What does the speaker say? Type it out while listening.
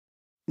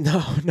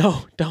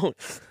No, don't.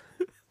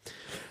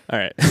 All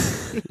right.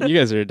 You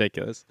guys are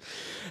ridiculous.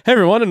 Hey,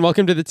 everyone, and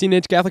welcome to the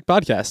Teenage Catholic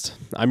Podcast.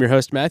 I'm your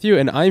host, Matthew,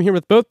 and I'm here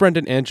with both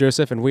Brendan and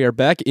Joseph, and we are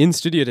back in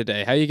studio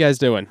today. How you guys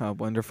doing? Oh,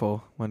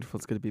 wonderful. Wonderful.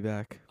 It's good to be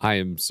back. I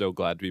am so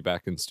glad to be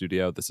back in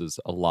studio. This is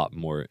a lot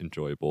more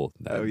enjoyable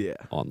than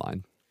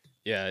online.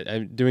 Yeah,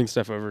 doing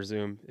stuff over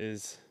Zoom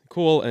is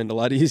cool and a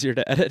lot easier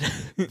to edit,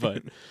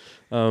 but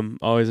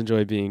always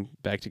enjoy being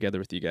back together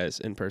with you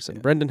guys in person.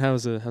 Yeah. Brendan,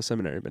 how's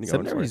seminary been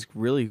going? Seminary's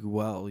really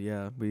well.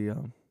 Yeah, we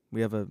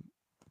have a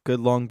good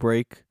long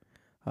break,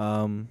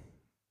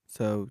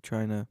 so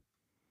trying to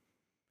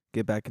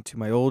get back into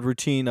my old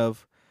routine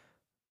of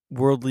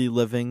worldly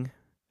living.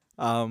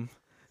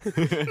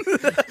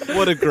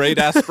 What a great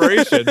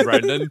aspiration,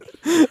 Brendan.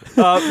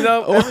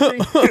 No.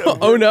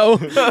 Oh no.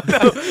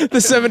 The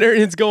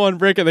seminarians go on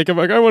break and they come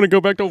back. I want to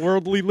go back to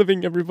worldly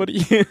living,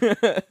 everybody.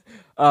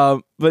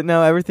 But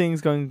no,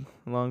 everything's going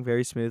along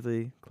very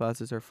smoothly.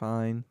 Classes are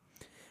fine.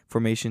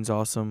 Formation's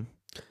awesome.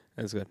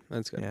 That's good.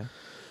 Yeah.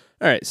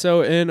 All right,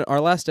 so in our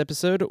last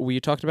episode, we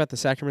talked about the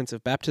sacraments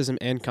of baptism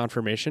and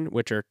confirmation,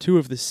 which are two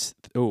of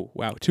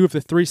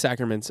the three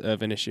sacraments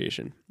of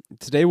initiation.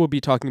 Today we'll be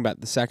talking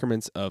about the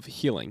sacraments of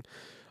healing.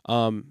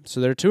 So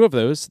there are two of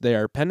those. They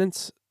are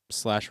penance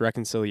 /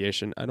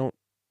 reconciliation. I don't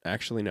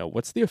actually know.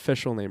 What's the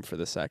official name for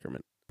this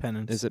sacrament?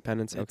 Penance. Is it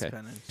penance? It's okay.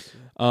 Penance,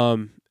 yeah.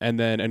 And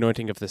then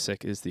anointing of the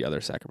sick is the other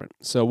sacrament.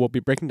 So we'll be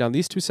breaking down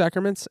these two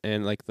sacraments,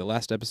 and like the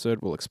last episode,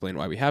 we'll explain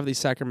why we have these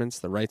sacraments,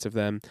 the rights of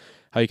them,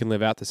 how you can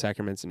live out the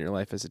sacraments in your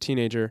life as a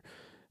teenager.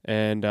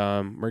 And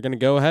we're going to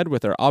go ahead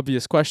with our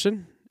obvious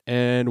question,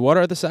 and what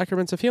are the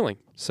sacraments of healing?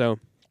 So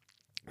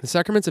the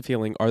sacraments of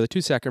healing are the two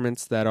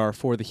sacraments that are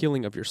for the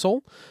healing of your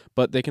soul,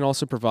 but they can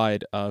also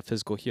provide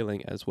physical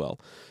healing as well.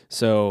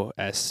 So,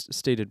 as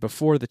stated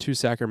before, the two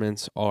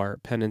sacraments are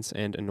penance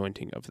and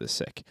anointing of the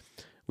sick.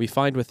 We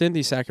find within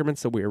these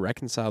sacraments that we are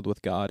reconciled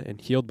with God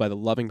and healed by the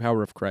loving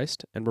power of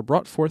Christ, and we're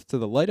brought forth to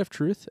the light of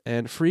truth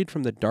and freed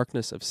from the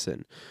darkness of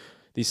sin.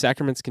 These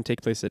sacraments can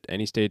take place at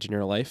any stage in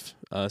your life.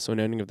 So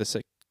anointing of the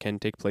sick can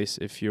take place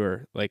if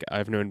you're, like,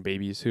 I've known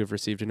babies who have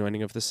received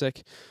anointing of the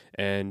sick,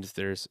 and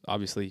there's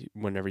obviously,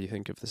 whenever you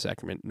think of the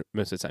sacrament,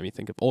 most of the time you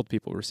think of old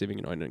people receiving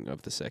anointing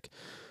of the sick.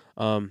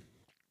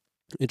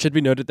 It should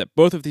be noted that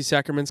both of these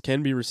sacraments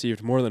can be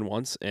received more than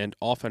once, and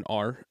often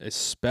are,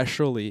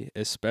 especially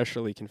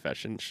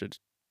confession should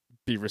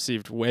be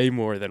received way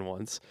more than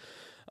once.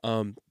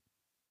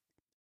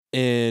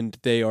 And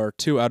they are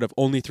two out of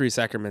only three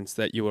sacraments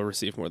that you will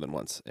receive more than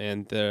once,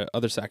 and the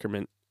other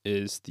sacrament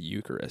is the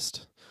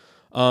Eucharist.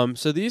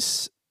 So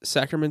these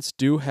sacraments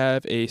do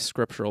have a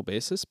scriptural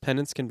basis.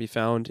 Penance can be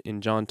found in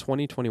John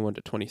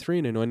 20:21-23,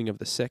 and anointing of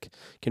the sick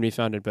can be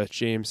found in both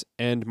James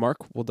and Mark.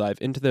 We'll dive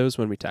into those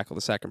when we tackle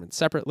the sacraments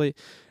separately,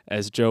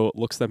 as Joe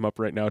looks them up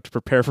right now to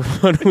prepare for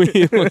when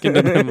we look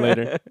into them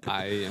later.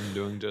 I am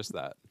doing just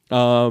that.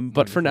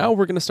 But for now,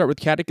 we're going to start with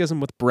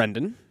Catechism with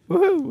Brendan.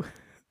 Woohoo!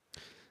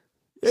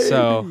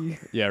 So,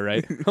 yeah,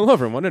 right. Hello,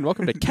 everyone, and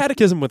welcome to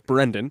Catechism with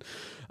Brendan.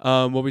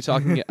 We'll be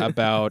talking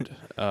about...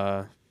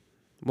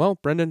 Well,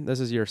 Brendan, this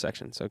is your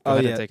section, so go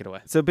ahead and take it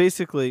away. So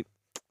basically,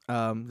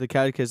 the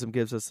Catechism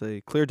gives us a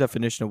clear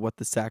definition of what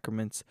the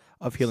sacraments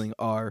of healing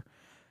are.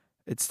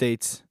 It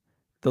states,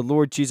 "The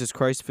Lord Jesus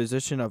Christ,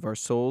 physician of our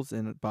souls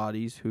and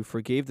bodies, who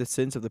forgave the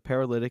sins of the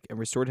paralytic and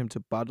restored him to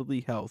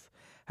bodily health,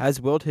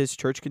 has willed his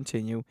church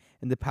continue,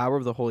 in the power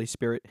of the Holy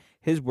Spirit,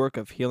 his work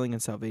of healing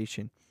and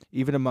salvation,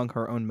 even among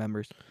her own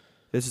members.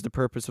 This is the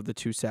purpose of the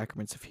two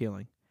sacraments of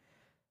healing."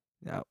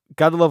 Now,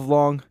 gotta love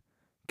long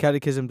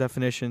Catechism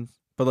definitions,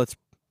 but let's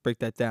break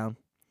that down.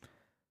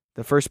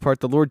 The first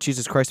part, the Lord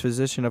Jesus Christ,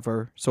 physician of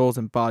our souls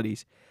and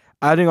bodies.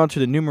 Adding on to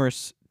the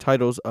numerous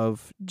titles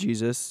of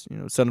Jesus,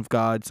 Son of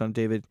God, Son of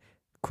David,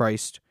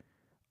 Christ,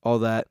 all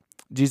that.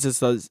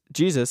 Jesus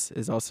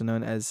is also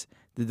known as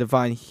the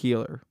divine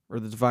healer or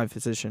the divine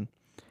physician.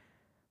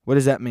 What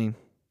does that mean?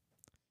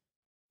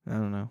 I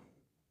don't know.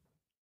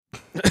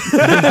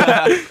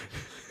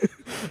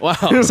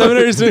 Wow,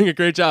 seminary's doing a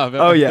great job.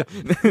 Oh yeah.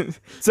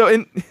 So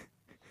in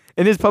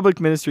his public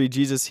ministry,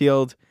 Jesus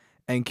healed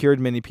and cured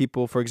many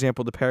people. For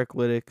example, the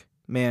paralytic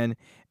man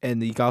in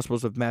the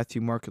Gospels of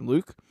Matthew, Mark, and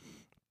Luke.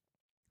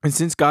 And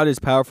since God is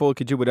powerful and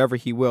can do whatever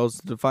he wills,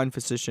 the divine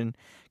physician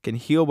can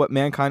heal what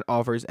mankind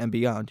offers and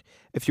beyond.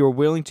 If you are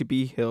willing to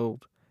be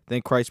healed,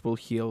 then Christ will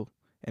heal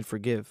and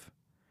forgive.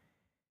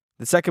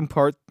 The second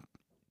part,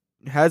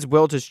 has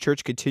willed his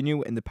church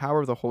continue in the power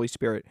of the Holy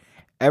Spirit.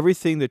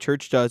 Everything the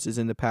church does is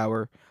in the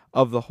power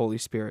of the Holy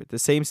Spirit. The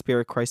same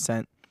Spirit Christ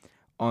sent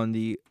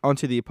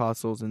onto the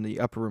apostles in the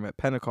upper room at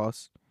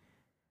Pentecost.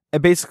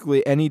 And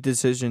basically, any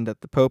decision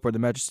that the Pope or the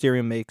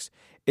Magisterium makes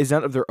is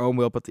not of their own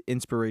will, but the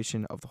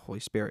inspiration of the Holy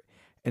Spirit.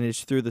 And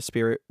it's through the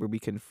Spirit where we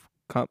can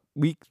come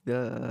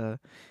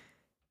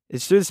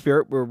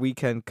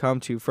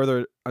to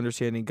further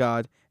understanding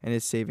God and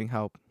His saving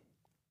help.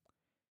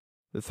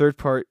 The third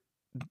part,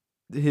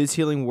 His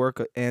healing work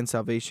and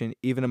salvation,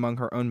 even among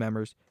her own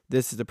members.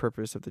 This is the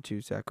purpose of the two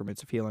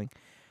sacraments of healing.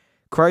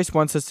 Christ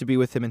wants us to be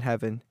with Him in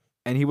heaven,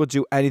 and He will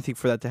do anything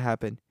for that to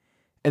happen.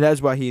 And that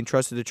is why he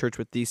entrusted the church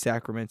with these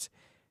sacraments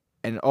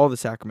and all the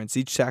sacraments.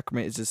 Each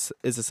sacrament is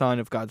a sign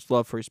of God's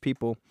love for his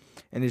people,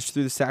 and it's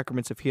through the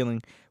sacraments of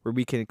healing where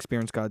we can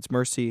experience God's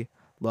mercy,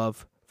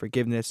 love,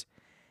 forgiveness,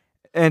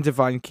 and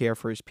divine care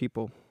for his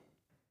people.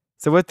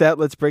 So with that,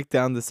 let's break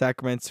down the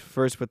sacraments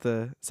first with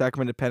the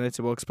sacrament of penance,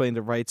 and we'll explain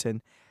the rites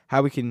and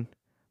how we can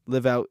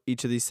live out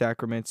each of these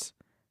sacraments.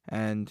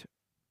 And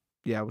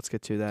yeah, let's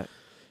get to that.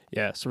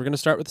 Yeah, so we're going to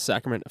start with the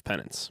sacrament of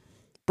penance.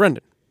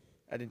 Brendan.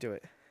 I didn't do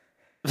it.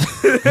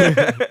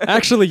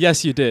 Actually,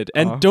 yes, you did.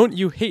 And don't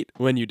you hate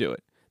when you do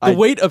it? The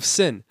weight of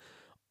sin.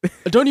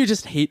 Don't you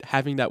just hate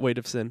having that weight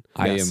of sin?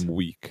 I am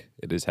weak.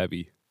 It is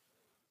heavy.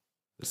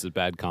 This is a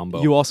bad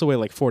combo. You also weigh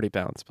like 40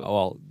 pounds. But. Oh,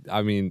 well,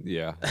 I mean,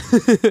 yeah.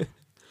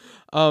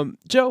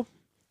 Joe,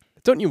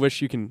 don't you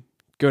wish you can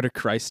go to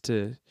Christ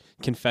to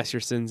confess your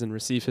sins and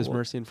receive his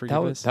mercy and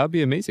forgiveness? That would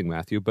be amazing,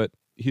 Matthew, but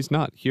he's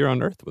not here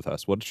on earth with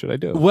us. What should I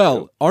do?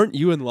 Well, aren't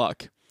you in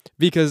luck?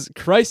 Because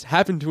Christ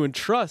happened to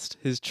entrust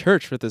his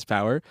church with this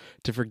power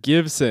to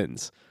forgive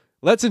sins.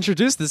 Let's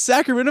introduce the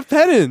sacrament of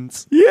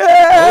penance.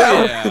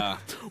 Yeah!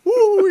 Oh, yeah.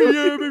 Ooh,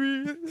 yeah,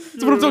 baby.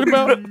 That's what I'm talking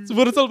about. That's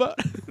what it's all about.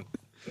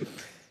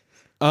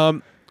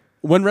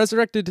 When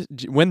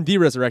the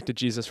resurrected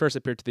Jesus first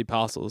appeared to the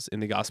apostles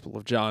in the Gospel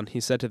of John, he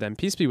said to them,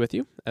 "Peace be with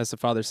you. As the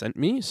Father sent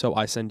me, so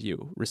I send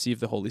you.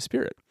 Receive the Holy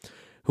Spirit.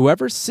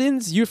 Whoever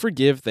sins you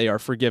forgive, they are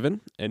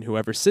forgiven, and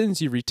whoever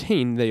sins you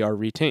retain, they are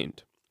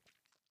retained."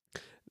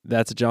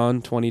 That's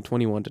John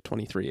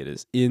 20:21-23. It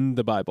is in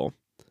the Bible.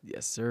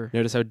 Yes, sir.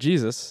 Notice how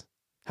Jesus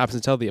happens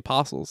to tell the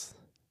apostles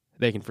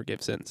they can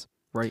forgive sins.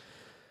 Right.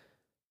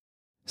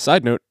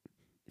 Side note,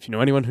 if you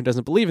know anyone who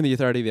doesn't believe in the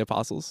authority of the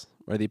apostles,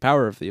 or the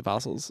power of the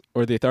apostles,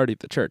 or the authority of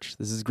the church,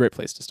 this is a great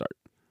place to start.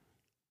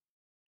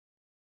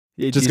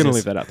 Yeah, Just going to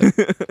leave that out there.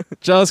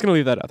 Just going to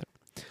leave that out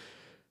there.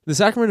 The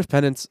sacrament of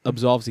penance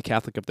absolves the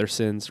Catholic of their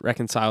sins,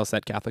 reconciles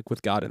that Catholic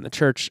with God and the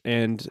church,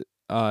 and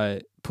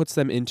puts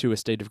them into a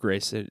state of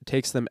grace. It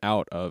takes them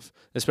out of,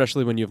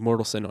 especially when you have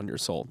mortal sin on your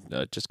soul,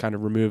 just kind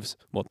of removes,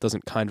 well, it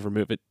doesn't kind of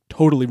remove, it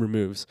totally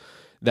removes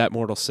that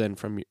mortal sin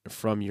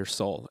from your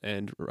soul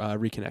and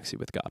reconnects you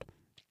with God.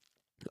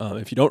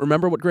 If you don't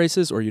remember what grace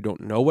is, or you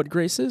don't know what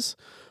grace is,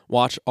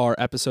 watch our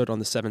episode on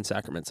the 7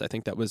 sacraments. I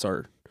think that was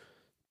our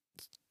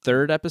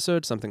 3rd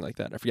episode, something like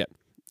that. I forget.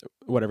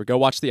 Whatever. Go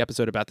watch the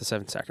episode about the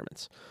 7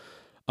 sacraments.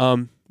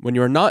 When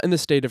you are not in the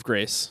state of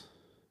grace,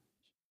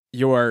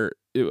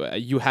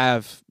 you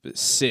have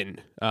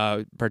sin,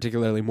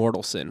 particularly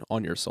mortal sin,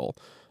 on your soul.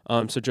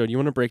 So, Joe, do you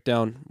want to break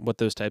down what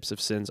those types of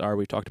sins are?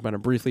 We talked about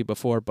them briefly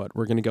before, but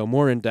we're going to go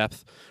more in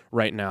depth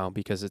right now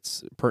because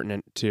it's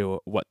pertinent to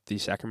what the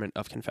sacrament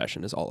of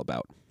confession is all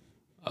about.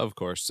 Of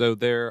course. So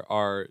there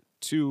are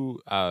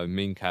 2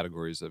 main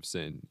categories of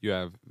sin. You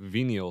have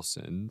venial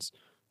sins,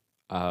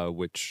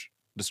 which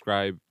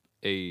describe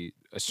a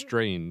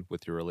strain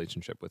with your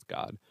relationship with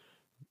God.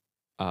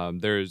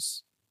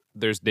 There's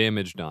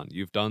damage done.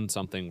 You've done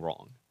something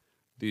wrong.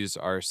 These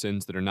are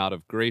sins that are not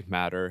of great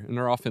matter and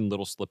are often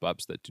little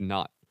slip-ups that do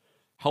not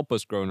help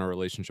us grow in our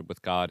relationship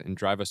with God and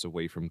drive us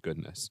away from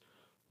goodness.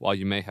 While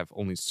you may have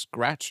only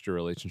scratched your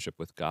relationship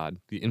with God,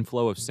 the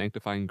inflow of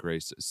sanctifying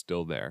grace is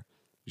still there.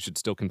 You should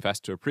still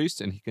confess to a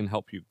priest, and he can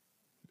help you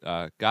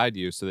guide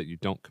you so that you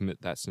don't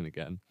commit that sin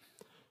again.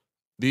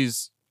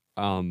 These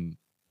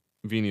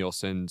venial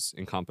sins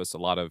encompass a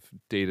lot of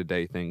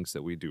day-to-day things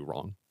that we do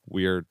wrong.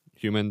 We are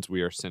humans.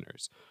 We are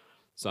sinners.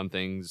 Some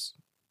things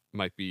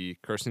might be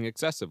cursing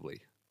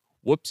excessively.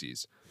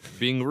 Whoopsies.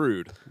 Being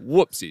rude.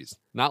 Whoopsies.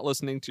 Not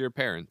listening to your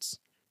parents.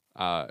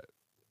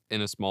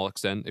 In a small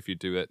extent, if you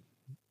do it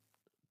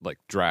like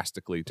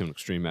drastically to an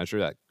extreme measure,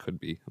 that could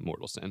be a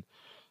mortal sin.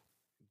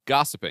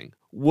 Gossiping.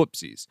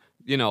 Whoopsies.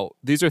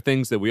 These are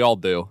things that we all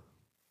do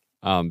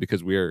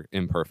because we are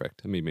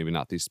imperfect. I mean, maybe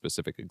not these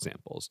specific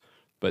examples,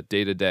 but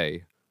day to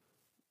day,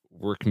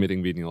 we're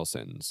committing venial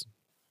sins.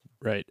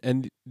 Right,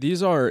 and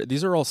these are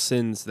all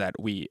sins that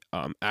we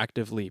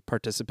actively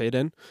participate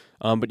in,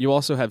 but you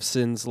also have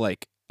sins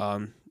like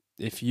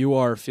if you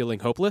are feeling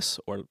hopeless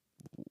or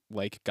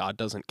like God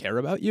doesn't care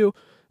about you,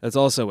 that's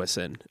also a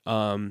sin.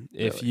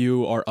 If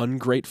you are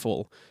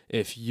ungrateful,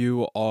 if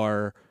you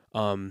are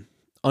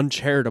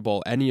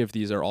uncharitable, any of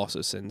these are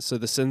also sins. So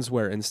the sins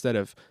where instead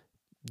of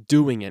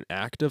doing an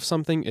act of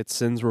something, it's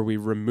sins where we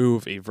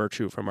remove a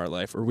virtue from our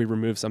life or we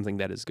remove something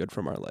that is good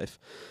from our life.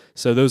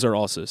 So those are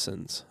also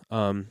sins.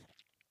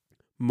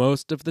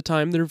 Most of the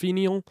time they're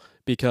venial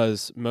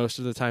because most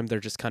of the time they're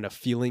just kind of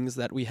feelings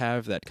that we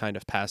have that kind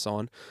of pass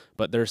on.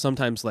 But there are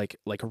sometimes like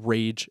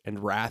rage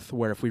and wrath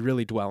where if we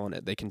really dwell on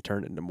it, they can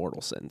turn into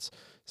mortal sins.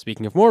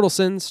 Speaking of mortal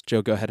sins,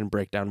 Joe, go ahead and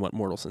break down what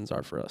mortal sins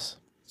are for us.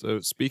 So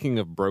speaking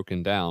of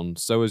broken down,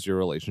 so is your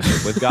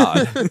relationship with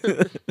God.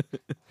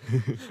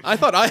 I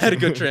thought I had a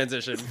good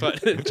transition, but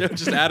Joe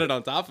just added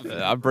on top of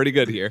it. I'm pretty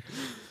good here.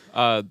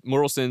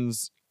 Mortal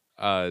sins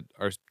are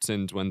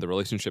sins when the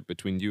relationship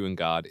between you and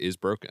God is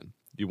broken.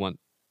 You went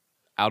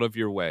out of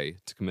your way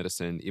to commit a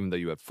sin, even though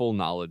you had full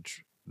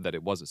knowledge that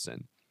it was a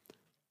sin.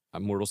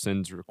 Mortal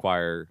sins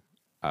require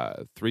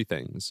 3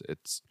 things.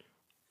 It's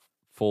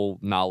full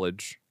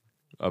knowledge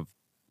of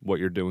what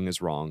you're doing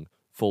is wrong,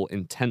 full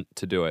intent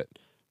to do it,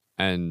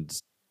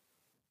 and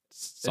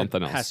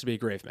something else. It has to be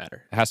grave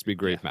matter. It has to be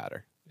grave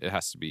matter. It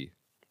has to be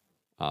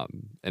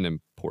an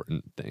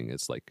important thing.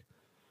 It's like,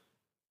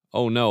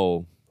 oh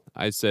no,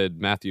 I said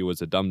Matthew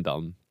was a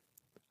dum-dum.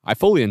 I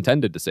fully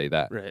intended to say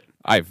that. Right.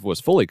 I was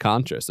fully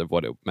conscious of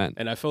what it meant.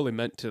 And I fully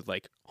meant to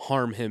like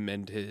harm him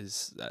and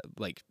his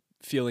like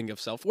feeling of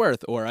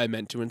self-worth, or I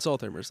meant to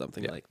insult him or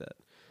something like that.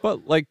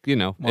 But, like, you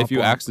know, Womp if you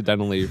womp.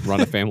 accidentally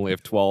run a family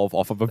of 12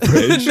 off of a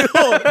bridge, no,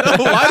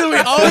 why do we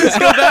always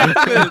go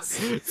back to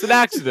this? it's an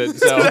accident,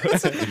 so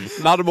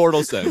not a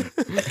mortal sin.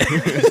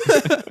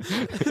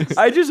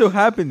 I just so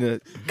happened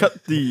to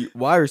cut the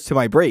wires to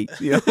my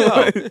brakes. You know?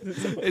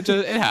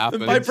 It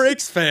happens. My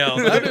brakes failed.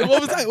 I mean,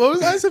 what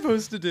was I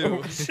supposed to do?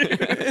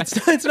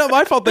 It's not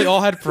my fault they all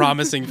had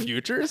promising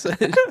futures.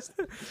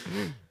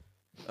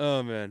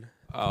 Oh, man.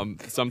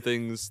 Some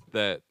things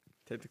that...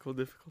 Technical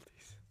difficulties.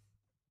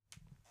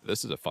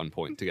 This is a fun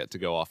point to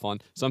go off on.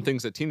 Some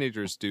things that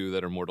teenagers do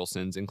that are mortal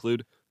sins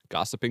include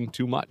gossiping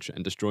too much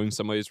and destroying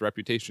somebody's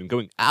reputation,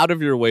 going out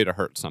of your way to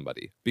hurt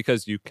somebody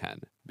because you can,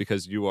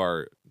 because you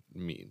are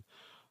mean.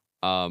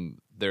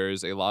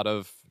 There's a lot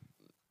of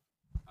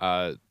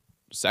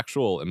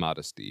sexual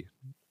immodesty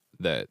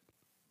that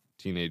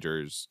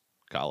teenagers,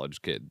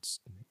 college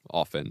kids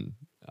often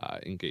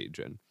engage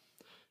in.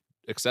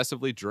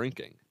 Excessively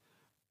drinking.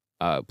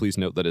 Please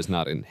note that is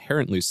not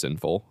inherently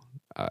sinful.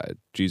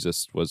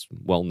 Jesus was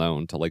well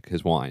known to like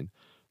his wine,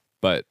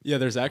 but Yeah,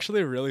 there's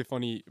actually a really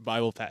funny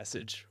Bible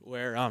passage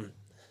where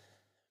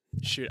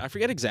I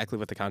forget exactly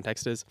what the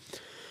context is,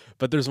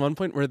 but there's one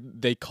point where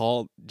they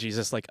call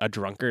Jesus like a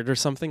drunkard or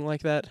something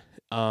like that.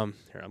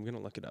 Here, I'm gonna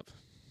look it up.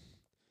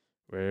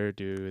 Where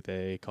do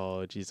they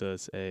call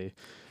Jesus a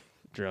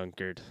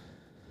drunkard?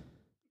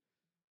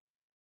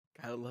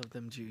 Gotta love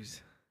them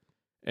Jews.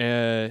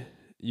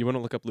 You want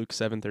to look up Luke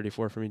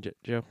 7:34 for me,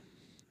 Joe?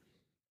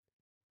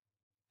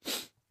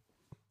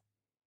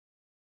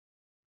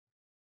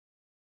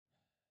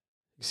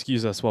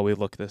 Excuse us while we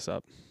look this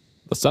up.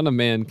 the Son of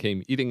Man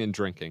came eating and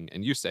drinking,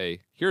 and you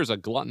say, here's a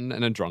glutton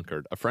and a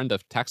drunkard, a friend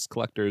of tax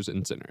collectors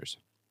and sinners.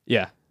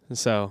 Yeah.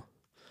 So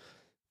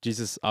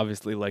Jesus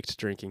obviously liked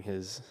drinking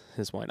his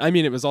wine. I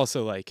mean, it was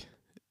also like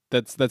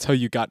that's how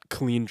you got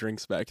clean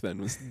drinks back then,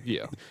 was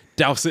Yeah.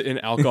 douse it in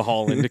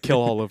alcohol and to kill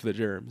all of the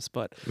germs.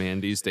 But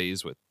Man, these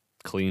days with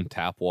clean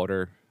tap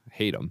water,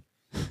 hate them.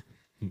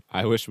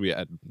 I wish we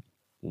had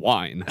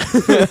wine.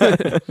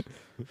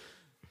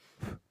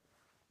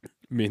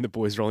 me and the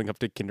boys rolling up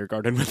to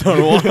kindergarten with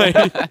our wine.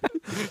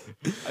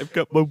 I've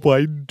got my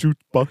wine juice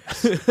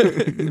box.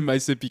 My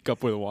sippy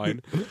cup with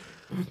wine.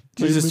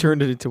 Jesus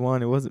turned it into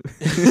wine. It wasn't.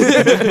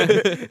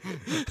 It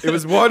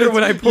was water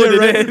when I poured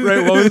right, it in.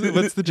 Right.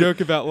 What's the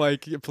joke about,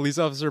 like, a police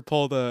officer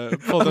pulled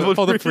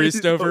the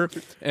priest over,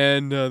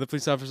 and the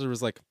police officer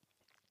was like,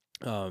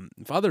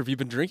 Father, have you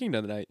been drinking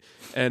tonight?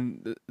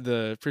 And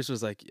the priest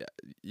was like,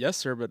 yes,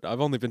 sir, but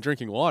I've only been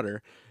drinking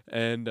water.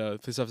 And the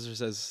police officer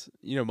says,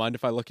 mind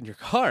if I look in your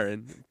car?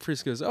 And the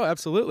priest goes, oh,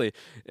 absolutely.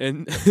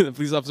 And the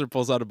police officer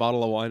pulls out a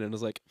bottle of wine and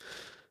is like,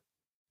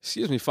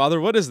 excuse me,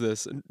 Father, what is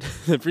this? And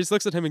the priest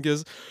looks at him and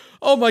goes,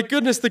 oh my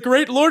goodness, the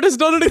great Lord has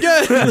done it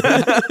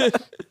again.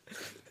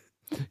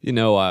 In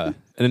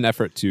an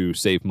effort to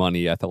save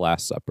money at the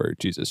Last Supper,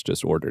 Jesus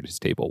just ordered his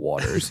table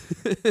waters.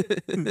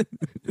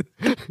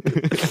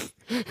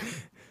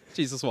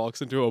 Jesus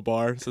walks into a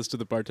bar, says to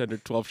the bartender,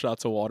 12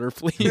 shots of water,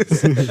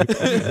 please.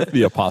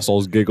 The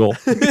apostles giggle.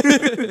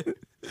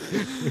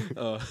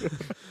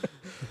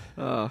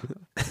 All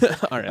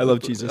right, I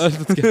love Jesus.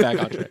 Let's get back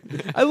on track.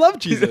 I love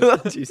Jesus. I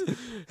love Jesus.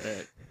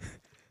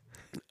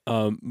 All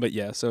right. But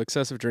yeah, so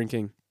excessive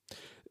drinking.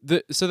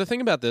 So the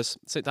thing about this,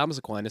 St. Thomas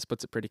Aquinas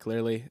puts it pretty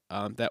clearly,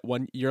 that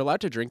when you're allowed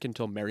to drink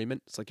until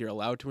merriment, it's like you're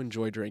allowed to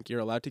enjoy drink,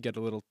 you're allowed to get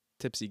a little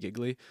tipsy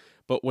giggly,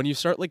 but when you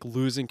start like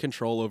losing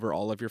control over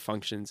all of your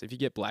functions, if you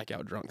get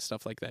blackout drunk,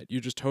 stuff like that,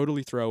 you just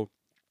totally throw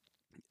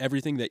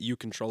everything that you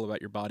control about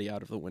your body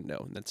out of the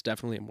window. And that's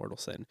definitely a mortal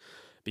sin,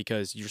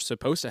 because you're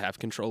supposed to have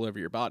control over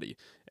your body,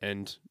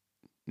 and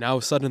now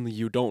suddenly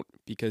you don't,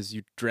 because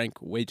you drank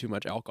way too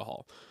much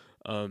alcohol.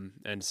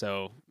 And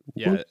so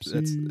yeah,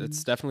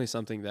 that's definitely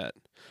something that,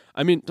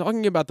 I mean,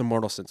 talking about the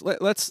mortal sins,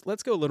 let's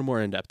go a little more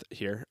in depth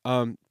here,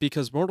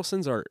 because mortal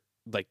sins are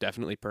like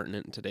definitely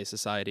pertinent in today's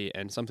society,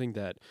 and something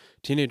that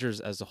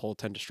teenagers as a whole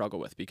tend to struggle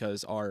with,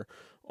 because our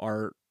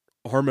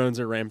hormones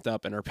are ramped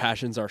up and our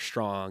passions are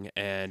strong,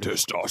 and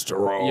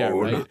Testosterone. yeah,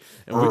 right.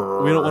 And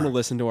we don't want to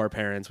listen to our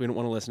parents. We don't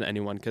want to listen to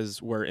anyone,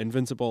 because we're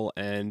invincible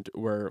and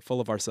we're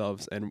full of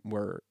ourselves and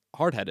we're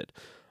hard-headed.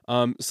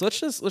 So let's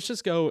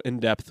just go in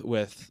depth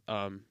with.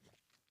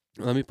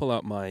 Let me pull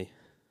out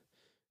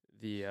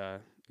the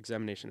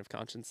examination of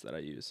conscience that I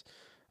use.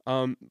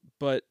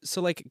 But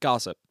so, like,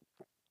 gossip.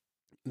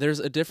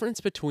 There's a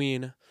difference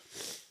between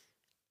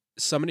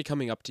somebody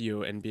coming up to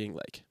you and being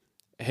like,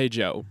 "Hey,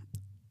 Joe,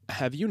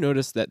 have you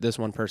noticed that this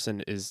one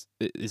person is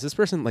this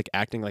person like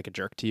acting like a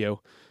jerk to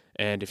you?"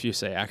 And if you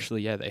say,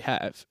 "Actually, yeah, they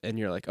have," and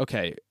you're like,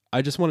 "Okay,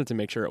 I just wanted to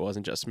make sure it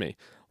wasn't just me."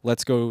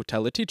 let's go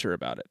tell a teacher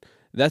about it.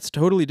 That's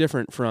totally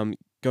different from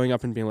going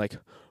up and being like,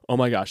 oh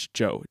my gosh,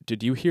 Joe,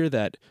 did you hear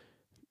that,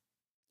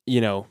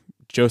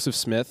 Joseph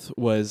Smith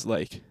was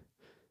like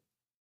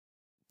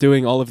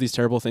doing all of these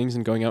terrible things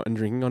and going out and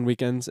drinking on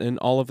weekends and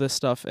all of this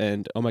stuff,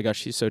 and oh my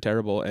gosh, he's so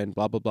terrible, and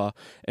blah blah blah,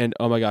 and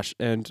oh my gosh,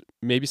 and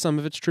maybe some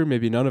of it's true,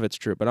 maybe none of it's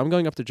true, but I'm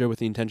going up to Joe with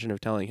the intention of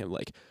telling him,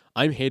 like,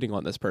 I'm hating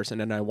on this person,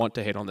 and I want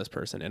to hate on this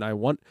person, and I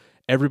want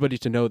everybody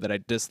to know that I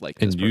dislike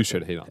this person. And you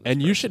should hate on this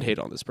person. You should hate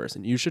on this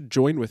person. You should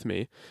join with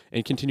me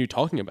and continue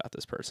talking about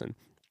this person.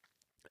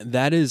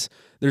 There's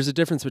a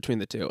difference between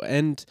the two.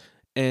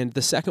 And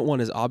the second one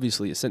is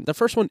obviously a sin. The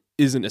first one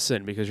isn't a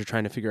sin because you're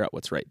trying to figure out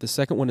what's right. The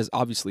second one is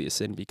obviously a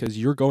sin because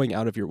you're going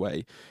out of your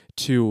way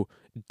to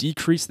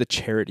decrease the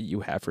charity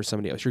you have for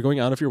somebody else. You're going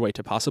out of your way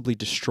to possibly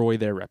destroy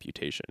their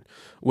reputation,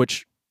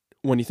 which,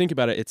 when you think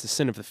about it, it's a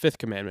sin of the fifth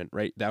commandment,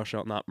 right? Thou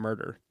shalt not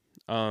murder.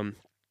 And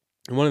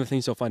one of the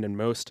things you'll find in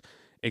most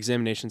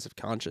examinations of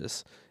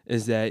conscience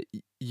is that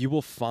you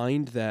will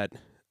find that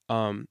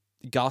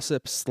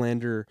gossip,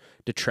 slander,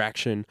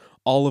 detraction,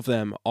 all of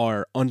them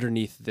are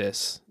underneath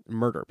this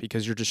murder,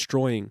 because you're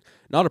destroying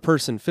not a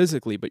person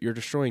physically, but you're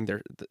destroying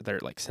their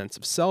like sense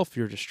of self.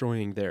 You're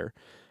destroying their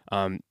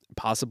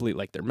possibly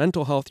like their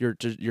mental health. You're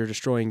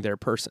destroying their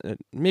person,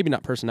 maybe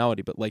not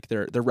personality, but like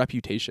their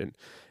reputation,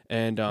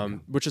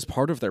 and which is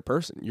part of their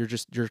person.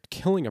 You're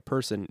killing a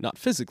person, not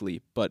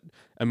physically, but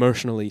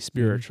emotionally,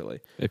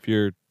 spiritually. If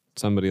you're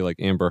somebody like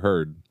Amber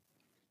Heard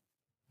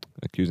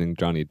accusing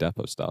Johnny Depp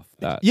of stuff,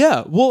 that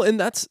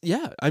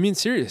I mean,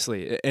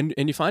 seriously, and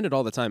you find it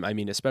all the time. I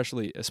mean,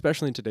 especially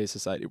in today's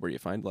society, where you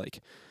find, like,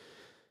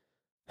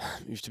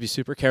 you have to be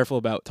super careful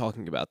about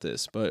talking about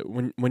this, but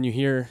when you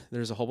hear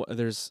there's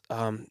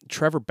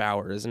Trevor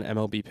Bauer is an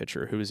MLB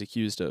pitcher who is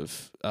accused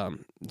of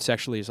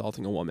sexually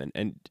assaulting a woman,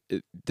 and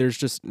there's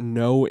just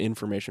no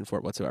information for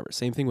it whatsoever.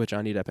 Same thing with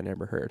Johnny Depp and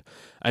Amber Heard.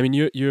 I mean,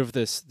 you have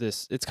this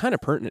it's kind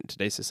of pertinent in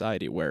today's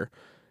society where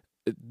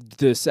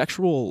the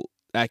sexual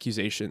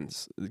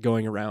accusations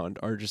going around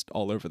are just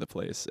all over the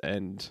place,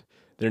 and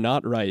they're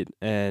not right.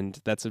 And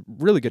that's a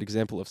really good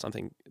example of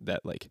something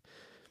that, like,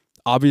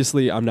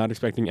 obviously I'm not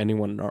expecting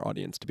anyone in our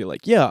audience to be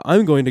like, yeah,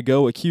 I'm going to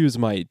go accuse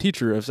my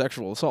teacher of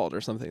sexual assault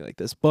or something like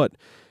this, but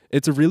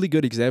it's a really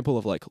good example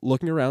of, like,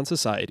 looking around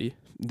society.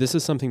 This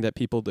is something that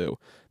people do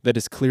that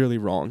is clearly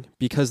wrong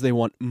because they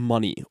want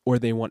money, or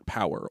they want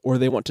power, or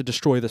they want to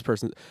destroy this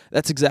person.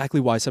 That's exactly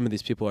why some of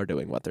these people are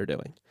doing what they're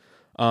doing.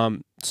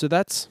 So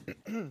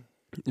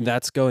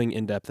that's going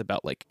in depth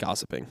about, like,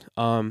 gossiping.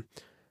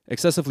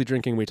 Excessively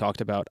drinking, we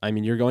talked about. I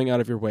mean, you're going out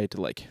of your way to,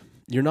 like,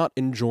 you're not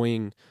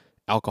enjoying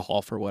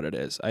alcohol for what it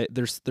is.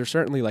 There's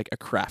certainly, like, a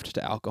craft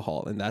to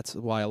alcohol, and that's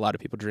why a lot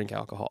of people drink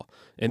alcohol.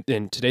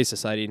 In today's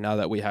society, now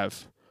that we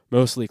have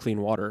mostly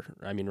clean water,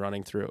 I mean,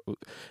 running through,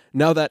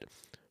 now that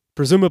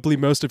presumably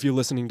most of you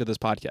listening to this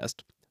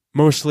podcast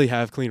mostly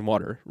have clean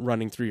water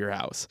running through your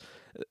house,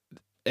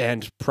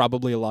 and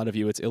probably a lot of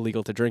you, it's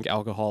illegal to drink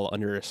alcohol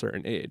under a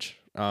certain age.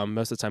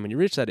 Most of the time when you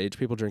reach that age,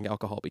 people drink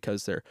alcohol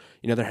because they're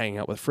hanging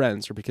out with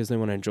friends, or because they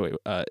want to enjoy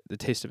the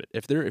taste of it.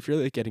 If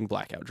you're like getting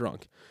blackout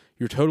drunk,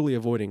 you're totally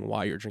avoiding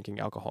why you're drinking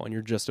alcohol, and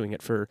you're just doing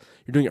it for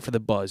the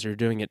buzz. You're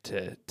doing it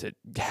to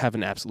have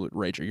an absolute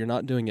rager. You're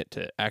not doing it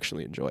to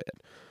actually enjoy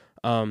it.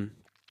 And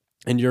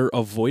you're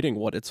avoiding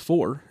what it's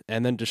for,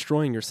 and then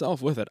destroying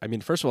yourself with it. I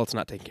mean, first of all, it's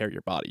not taking care of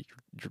your body.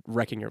 You're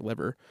wrecking your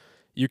liver.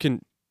 You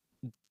can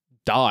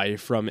die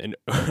from an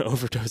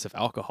overdose of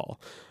alcohol.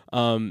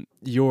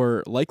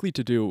 You're likely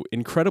to do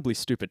incredibly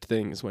stupid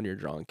things when you're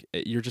drunk.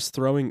 You're just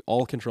throwing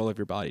all control of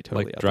your body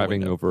totally like out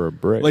driving the window. over a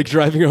bridge. Like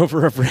driving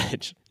over a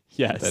bridge.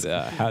 Yes.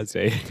 That has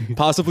a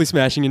possibly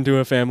smashing into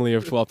a family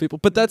of 12 people.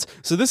 But this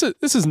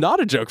is not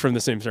a joke from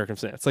the same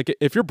circumstance. Like,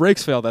 if your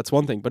brakes fail, that's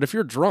one thing. But if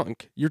you're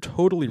drunk, you're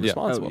totally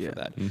responsible for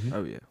that. Mm-hmm.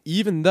 Oh, yeah.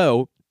 Even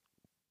though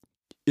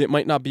it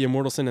might not be a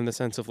mortal sin in the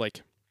sense of,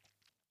 like,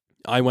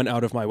 I went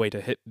out of my way to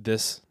hit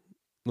this.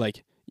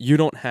 Like, you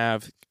don't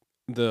have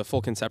the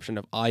full conception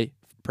of, I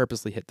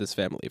purposely hit this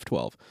family of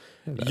 12.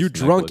 You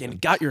drunk negligence.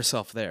 and got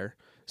yourself there.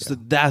 So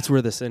that's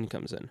where the sin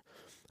comes in.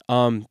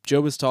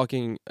 Joe was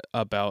talking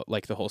about,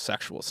 like, the whole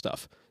sexual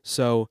stuff.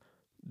 So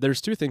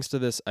there's two things to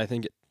this. I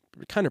think it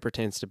kind of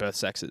pertains to both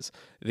sexes.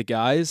 The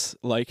guys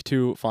like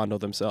to fondle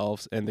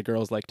themselves, and the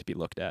girls like to be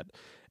looked at.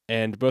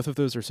 And both of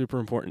those are super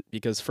important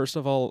because, first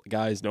of all,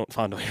 guys, don't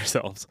fondle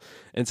yourselves.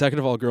 And second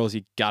of all, girls,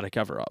 you got to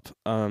cover up.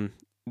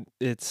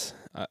 It's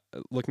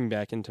looking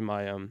back into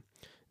my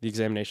the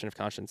examination of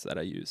conscience that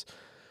I use.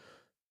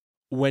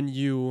 When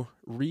you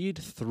read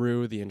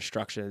through the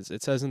instructions,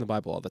 it says in the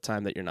Bible all the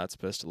time that you're not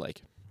supposed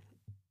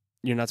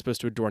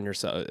to adorn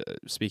yourself.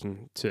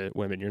 Speaking to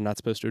women, you're not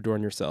supposed to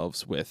adorn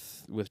yourselves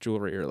with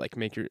jewelry, or, like,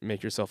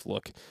 make yourself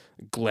look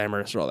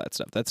glamorous, or all that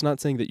stuff. That's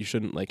not saying that you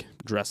shouldn't, like,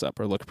 dress up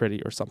or look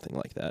pretty or something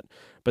like that.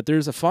 But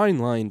there's a fine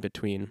line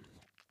between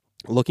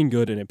looking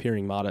good and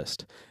appearing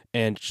modest,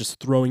 and just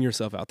throwing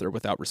yourself out there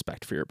without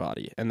respect for your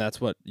body. And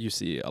that's what you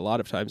see a lot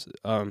of times.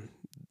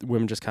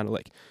 Women just kind of,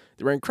 like,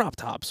 they're wearing crop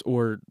tops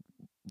or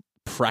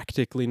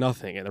practically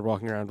nothing, and they're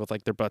walking around with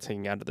like their butts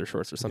hanging out of their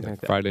shorts or something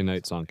like that. Friday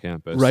nights on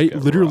campus. Right,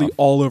 get literally rough.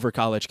 all over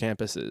college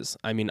campuses.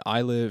 I mean,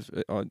 I live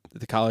on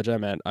the college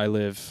I'm at. I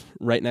live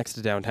right next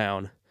to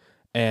downtown,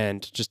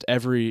 and just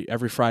every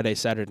Friday,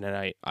 Saturday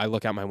night, I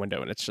look out my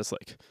window, and it's just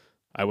like,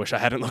 I wish I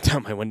hadn't looked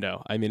out my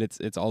window. I mean,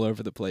 it's all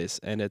over the place,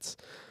 and it's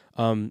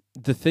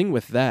the thing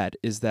with that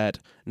is that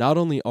not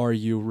only are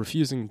you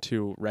refusing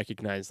to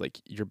recognize like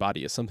your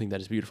body as something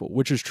that is beautiful,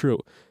 which is true,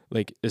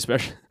 like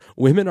especially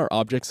women are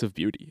objects of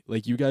beauty.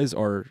 Like you guys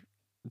are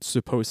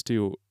supposed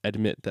to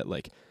admit that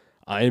like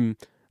I'm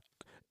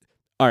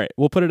all right,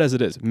 we'll put it as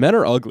it is. Men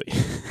are ugly.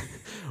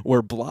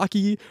 We're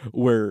blocky,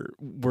 we're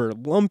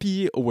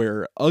lumpy,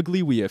 we're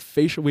ugly, we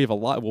have a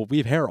lot, we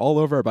have hair all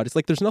over our bodies.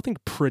 Like there's nothing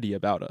pretty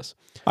about us.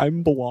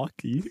 I'm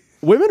blocky.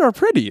 Women are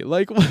pretty.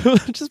 Like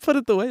just put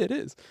it the way it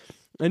is.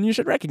 And you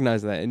should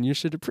recognize that and you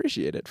should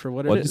appreciate it for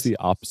what it is. What is the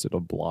opposite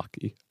of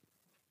blocky?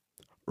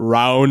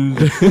 Round.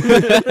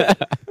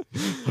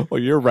 Well,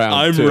 you're round.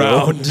 I'm too.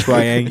 round.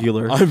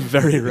 Triangular. I'm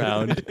very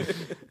round.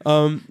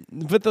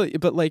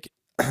 But like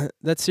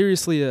that's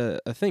seriously a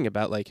thing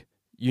about like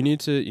you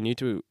need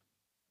to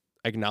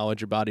acknowledge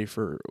your body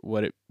for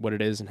what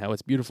it is and how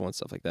it's beautiful and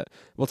stuff like that.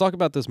 We'll talk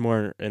about this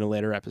more in a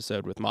later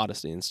episode with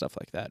modesty and stuff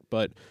like that.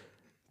 But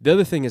the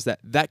other thing is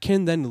that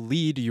can then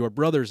lead your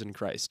brothers in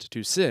Christ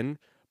to sin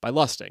by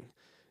lusting.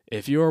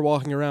 If you are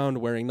walking around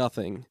wearing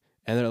nothing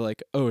and they're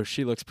like, oh,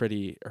 she looks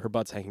pretty, her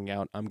butt's hanging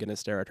out, I'm going to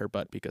stare at her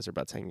butt because her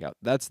butt's hanging out.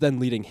 That's then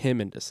leading him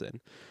into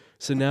sin.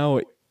 So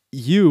now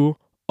you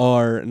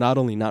are not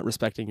only not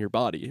respecting your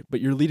body,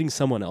 but you're leading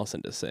someone else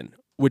into sin,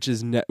 which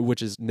is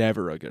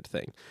never a good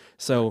thing.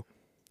 So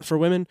for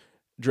women,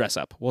 dress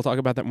up. We'll talk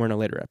about that more in a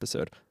later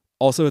episode.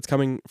 Also, it's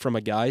coming from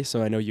a guy,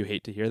 so I know you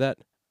hate to hear that.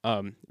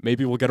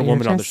 Maybe we'll get a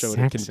woman on the show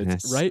to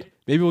convince, right?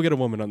 Maybe we'll get a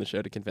woman on the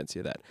show to convince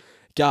you of that.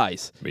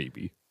 Guys,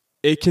 Maybe.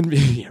 it can be,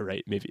 yeah,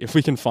 right, maybe. If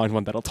we can find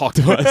one that'll talk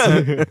to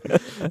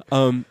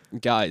us.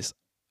 Guys,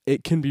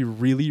 it can be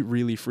really,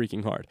 really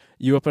freaking hard.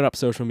 You open up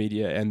social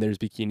media and there's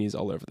bikinis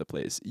all over the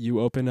place. You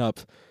open up,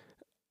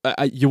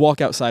 you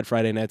walk outside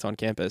Friday nights on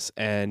campus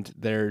and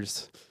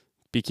there's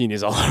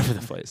bikinis all over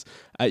the place.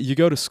 You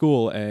go to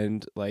school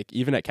and like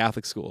even at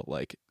Catholic school,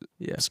 like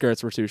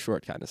skirts were too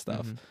short kind of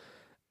stuff. Mm-hmm.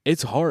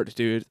 It's hard,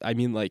 dude. I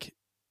mean, like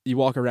you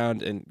walk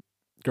around and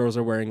girls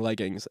are wearing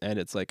leggings and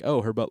it's like,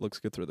 oh, her butt looks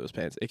good through those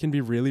pants. It can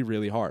be really,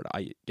 really hard.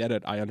 I get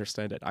it. I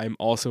understand it. I'm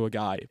also a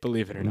guy,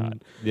 believe it or not.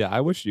 Yeah,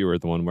 I wish you were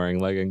the one wearing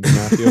leggings,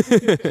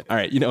 Matthew. All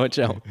right, you know what,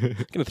 Joe? I'm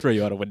going to throw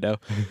you out a window.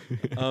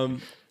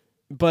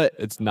 But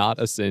It's not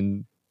a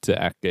sin to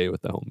act gay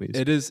with the homies.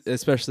 it is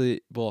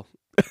especially, well,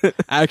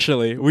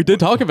 actually, we did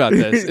talk about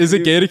this. Is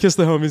it gay to kiss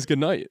the homies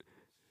goodnight?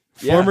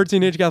 Yeah. Former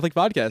Teenage Catholic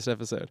podcast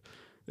episode.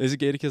 Is it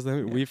gay to kiss the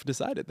homies? Yeah. We've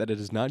decided that it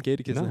is not gay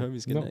to kiss the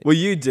homies goodnight. Well,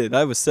 you did.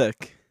 I was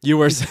sick. You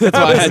were. That's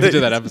why I had to do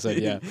that episode.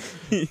 Yeah.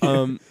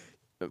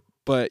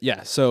 But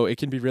yeah, so it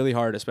can be really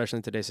hard, especially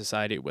in today's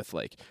society, with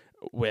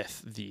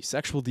the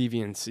sexual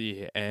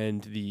deviancy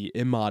and the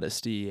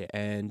immodesty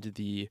and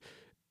the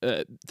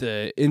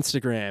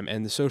Instagram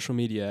and the social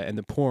media and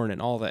the porn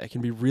and all that. It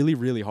can be really,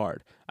 really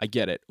hard. I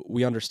get it.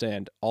 We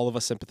understand. All of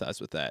us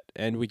sympathize with that,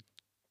 and we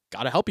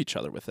got to help each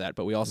other with that.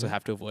 But we also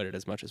have to avoid it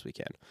as much as we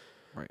can.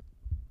 Right.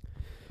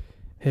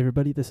 Hey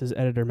everybody, this is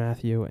Editor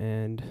Matthew,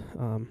 and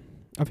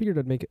I figured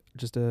I'd make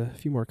just a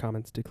few more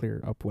comments to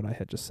clear up what I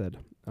had just said.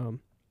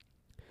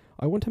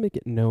 I want to make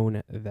it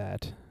known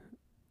that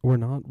we're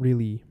not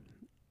really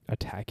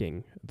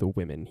attacking the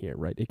women here,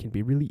 right? It can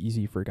be really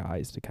easy for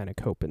guys to kind of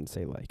cope and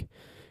say, like,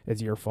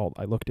 it's your fault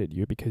I looked at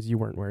you because you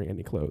weren't wearing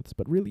any clothes.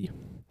 But really,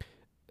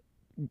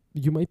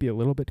 you might be a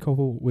little bit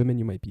culpable. Women,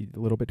 you might be a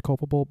little bit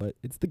culpable, but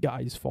it's the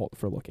guy's fault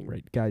for looking,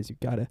 right? Guys, you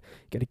gotta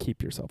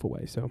keep yourself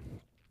away. So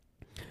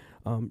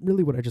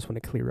really what I just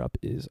want to clear up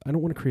is I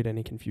don't want to create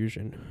any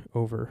confusion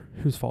over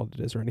whose fault it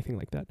is or anything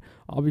like that.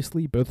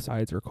 Obviously, both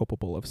sides are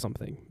culpable of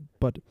something,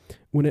 but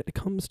when it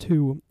comes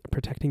to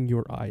protecting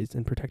your eyes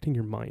and protecting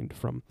your mind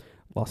from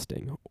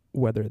lusting,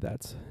 whether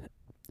that's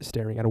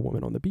staring at a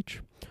woman on the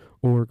beach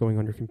or going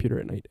on your computer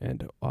at night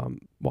and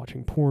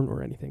watching porn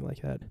or anything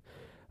like that,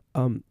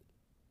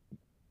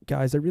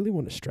 guys, I really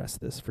want to stress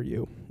this for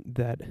you,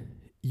 that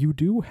you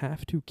do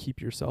have to keep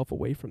yourself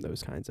away from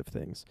those kinds of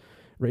things,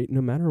 right?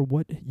 No matter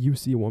what you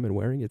see a woman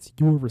wearing, it's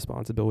your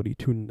responsibility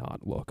to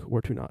not look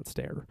or to not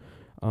stare.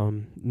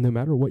 No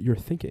matter what you're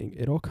thinking,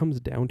 it all comes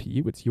down to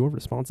you. It's your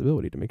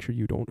responsibility to make sure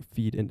you don't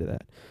feed into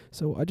that.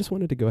 So I just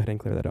wanted to go ahead and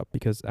clear that up,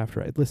 because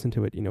after I'd listened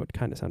to it, it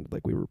kind of sounded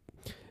like we were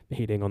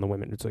hating on the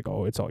women. It's like,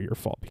 oh, it's all your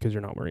fault because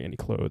you're not wearing any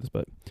clothes.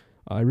 But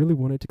I really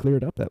wanted to clear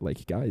it up that,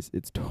 like, guys,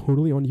 it's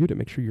totally on you to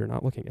make sure you're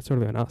not looking. It's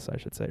totally on us, I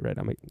should say, right?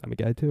 I'm a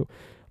guy too.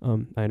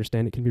 I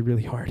understand it can be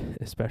really hard,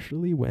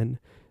 especially when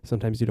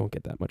sometimes you don't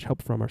get that much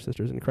help from our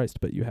sisters in Christ,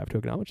 but you have to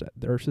acknowledge that.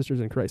 There are sisters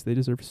in Christ. They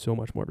deserve so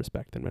much more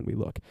respect than when we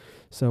look.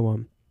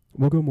 So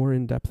we'll go more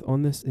in depth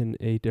on this in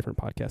a different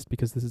podcast,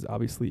 because this is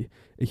obviously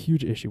a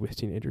huge issue with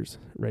teenagers,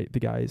 right? The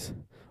guys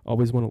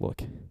always want to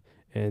look,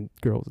 and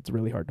girls, it's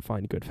really hard to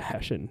find good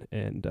fashion,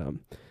 and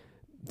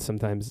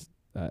sometimes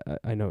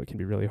I know it can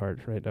be really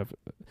hard, right? I've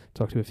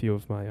talked to a few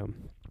of my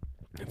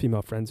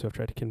female friends who have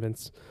tried to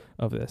convince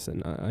of this,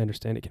 and I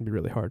understand it can be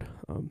really hard.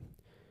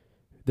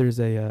 There's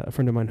a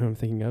friend of mine who I'm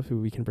thinking of who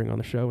we can bring on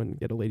the show and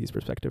get a lady's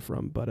perspective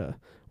from, but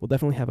we'll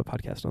definitely have a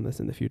podcast on this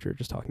in the future,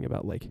 just talking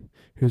about like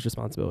whose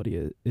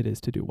responsibility it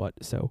is to do what.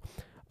 So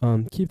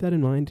keep that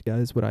in mind,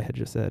 guys, what I had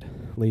just said.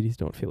 Ladies,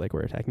 don't feel like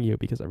we're attacking you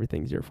because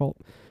everything's your fault,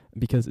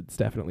 because it's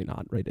definitely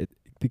not, right?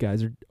 The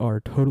guys are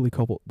totally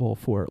culpable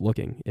for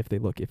looking. If they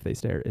look, if they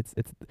stare,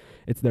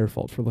 it's their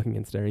fault for looking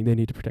and staring. They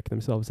need to protect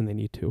themselves, and they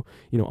need to,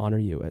 honor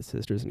you as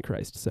sisters in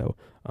Christ. So,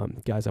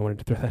 guys, I wanted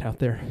to throw that out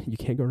there. You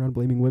can't go around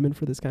blaming women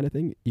for this kind of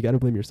thing. You got to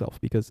blame yourself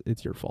because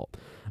it's your fault.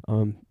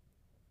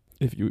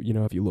 If you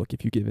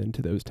give in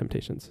to those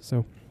temptations.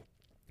 So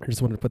I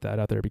just wanted to put that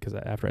out there because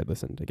after I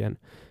listened again,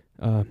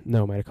 it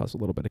might have caused a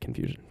little bit of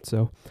confusion.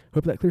 So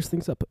hope that clears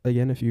things up.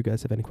 Again, if you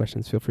guys have any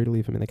questions, feel free to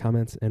leave them in the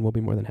comments, and we'll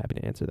be more than happy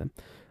to answer them.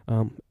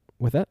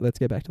 With that, let's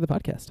get back to the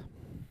podcast.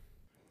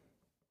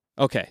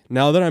 Okay,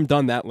 now that I'm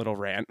done that little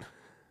rant,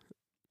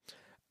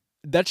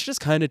 that's just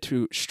kind of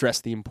to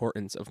stress the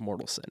importance of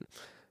mortal sin.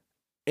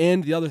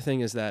 And the other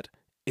thing is that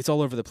it's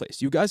all over the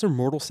place. You guys are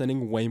mortal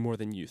sinning way more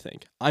than you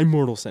think. I'm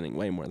mortal sinning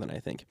way more than I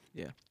think.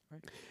 Yeah.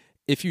 Right.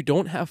 If you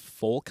don't have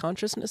full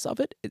consciousness of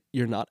it,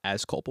 you're not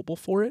as culpable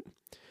for it,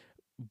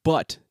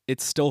 but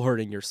it's still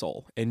hurting your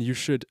soul, and you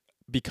should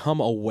become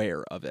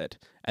aware of it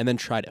and then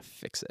try to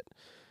fix it.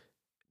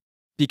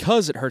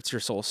 Because it hurts your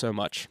soul so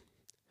much,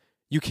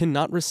 you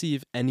cannot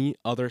receive any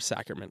other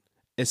sacrament,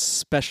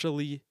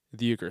 especially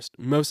the Eucharist.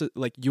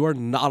 You are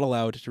not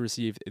allowed to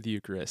receive the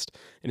Eucharist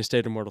in a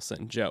state of mortal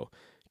sin. Joe,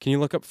 can you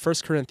look up 1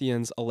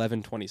 Corinthians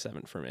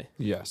 11:27 for me?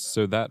 Yes,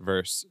 so that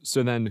verse.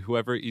 So then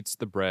whoever eats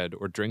the bread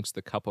or drinks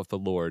the cup of the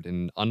Lord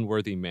in an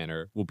unworthy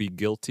manner will be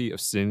guilty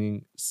of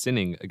sinning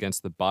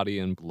against the body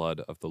and blood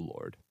of the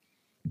Lord.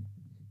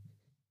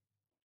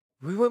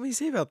 What do we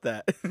say about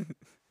that?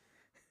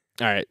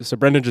 All right, so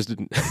Brendan just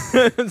didn't.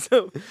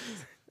 So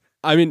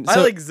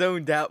I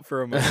zoned out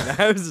for a moment.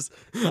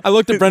 I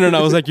looked at Brendan and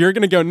I was like, "You're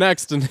gonna go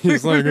next," and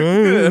he's like,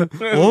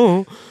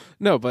 "Oh,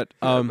 no," but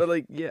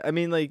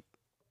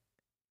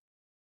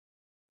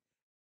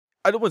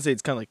I don't want to say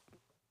it's kind of like,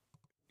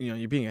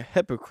 you're being a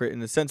hypocrite in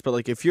a sense, but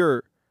like if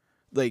you're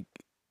like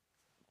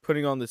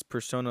putting on this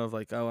persona of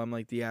like, oh, I'm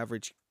like the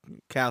average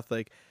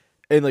Catholic,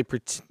 and like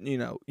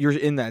you're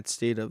in that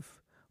state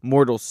of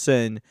mortal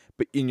sin,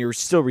 and you're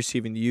still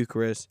receiving the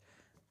Eucharist,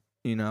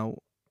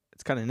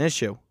 it's kind of an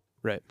issue,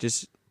 right?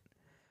 Just,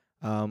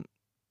 and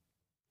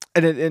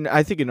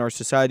I think in our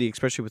society,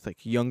 especially with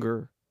like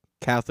younger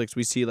Catholics,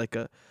 we see like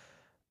a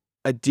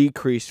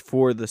decrease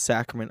for the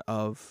sacrament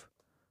of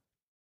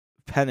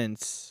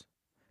penance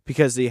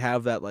because they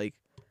have that like,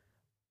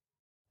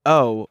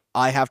 oh,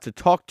 I have to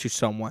talk to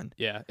someone.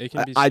 Yeah, it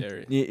can be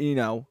scary.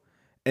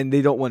 And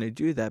they don't want to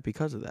do that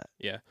because of that.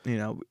 Yeah.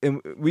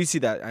 And we see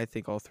that, I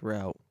think, all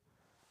throughout,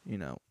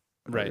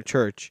 right. the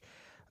church.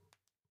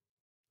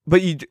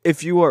 But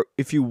if you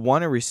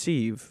want to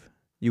receive,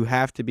 you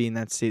have to be in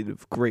that state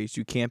of grace.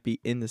 You can't be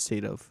in the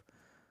state of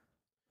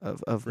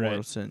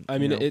mortal sin. I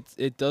mean,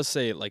 it does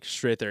say like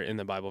straight there in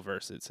the Bible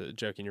verse. It's a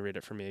joke. Can you read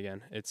it for me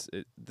again?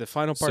 The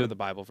final part of the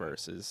Bible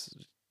verse is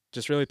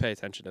just really pay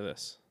attention to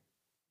this.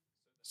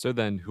 So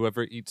then,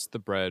 whoever eats the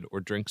bread or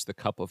drinks the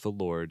cup of the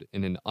Lord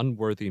in an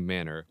unworthy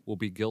manner will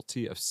be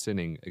guilty of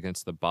sinning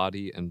against the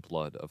body and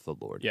blood of the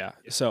Lord. Yeah.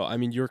 So, I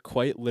mean, you're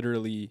quite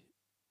literally,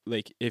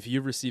 like, if you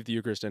receive the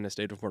Eucharist in a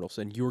state of mortal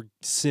sin, you're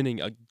sinning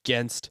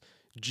against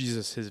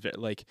Jesus. There's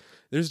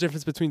a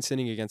difference between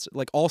sinning against,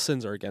 like, all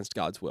sins are against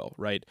God's will,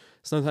 right?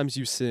 Sometimes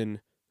you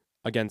sin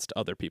against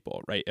other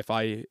people, right? If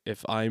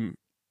I'm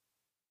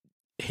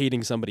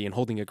hating somebody and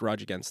holding a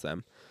grudge against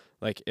them,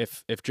 like,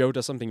 if Joe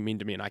does something mean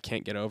to me and I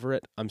can't get over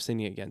it, I'm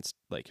sinning against,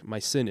 like, my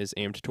sin is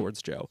aimed towards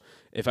Joe.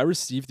 If I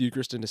receive the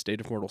Eucharist in a state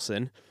of mortal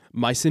sin,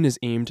 my sin is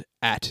aimed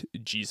at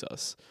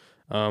Jesus.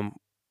 And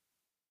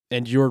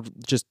you're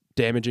just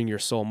damaging your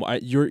soul.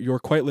 You're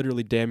quite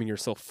literally damning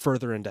yourself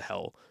further into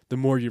hell the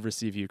more you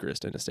receive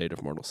Eucharist in a state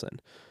of mortal sin.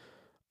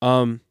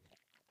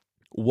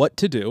 What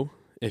to do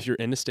if you're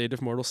in a state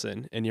of mortal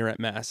sin and you're at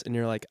Mass and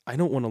you're like, I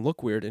don't want to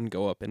look weird and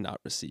go up and not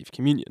receive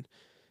communion.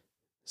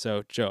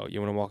 So, Joe,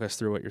 you want to walk us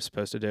through what you're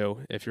supposed to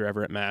do if you're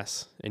ever at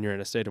Mass and you're in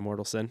a state of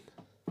mortal sin?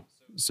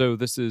 So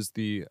this is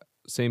the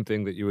same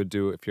thing that you would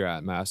do if you're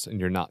at Mass and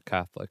you're not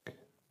Catholic.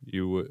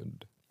 You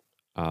would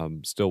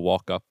still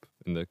walk up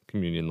in the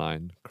communion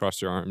line,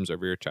 cross your arms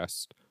over your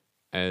chest,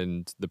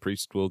 and the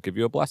priest will give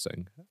you a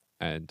blessing.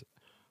 And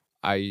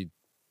I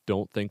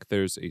don't think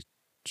there's a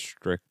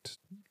strict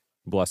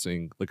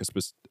blessing, like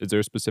is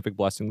there a specific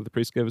blessing that the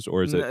priest gives,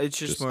 or is it's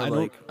just more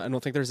like, I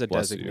don't think there's a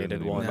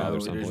designated one.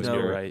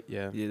 You're right.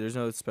 Yeah. There's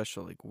no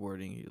special like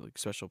wording, like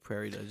special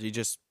prayer he does. He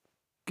just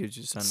gives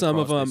you some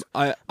of them.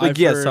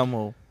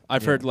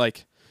 I've heard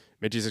like,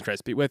 may Jesus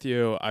Christ be with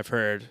you. I've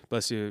heard,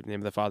 bless you, in the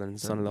name of the Father and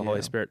the Son and the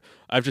Holy Spirit.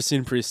 I've just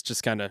seen priests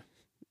just kind of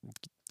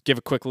give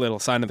a quick little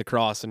sign of the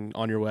cross and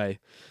on your way.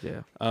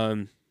 Yeah.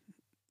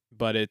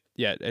 But it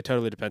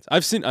totally depends.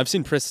 I've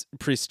seen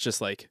priests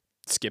just like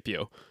skip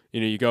you.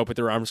 you go up with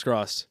your arms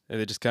crossed, and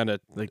they just kind of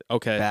Like,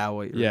 okay,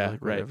 bow it. Or yeah, like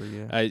right. whatever,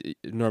 yeah. I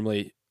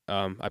normally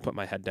I put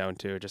my head down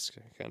too, just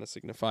to kind of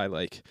signify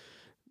like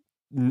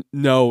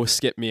no,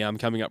 skip me. I'm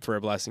coming up for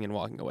a blessing and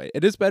walking away.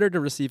 It is better to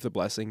receive the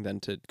blessing than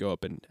to go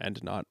up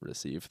and not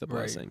receive the Right.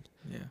 blessing.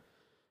 Yeah.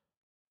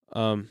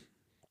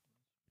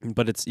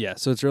 But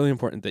so it's really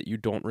important that you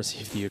don't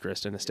receive the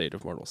Eucharist in a state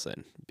of mortal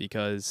sin,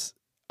 because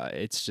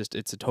it's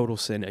a total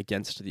sin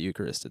against the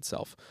Eucharist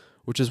itself,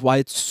 which is why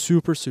it's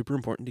super, super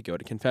important to go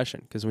to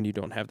confession, because when you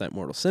don't have that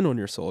mortal sin on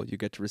your soul, you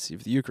get to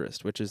receive the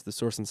Eucharist, which is the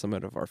source and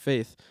summit of our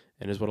faith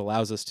and is what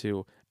allows us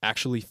to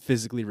actually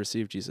physically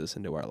receive Jesus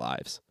into our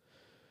lives.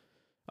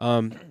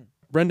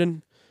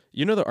 Brendan,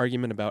 you know the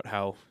argument about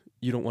how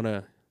you don't want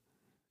to,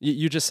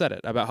 you just said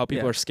it, about how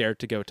people Yeah. are scared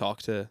to go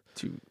talk to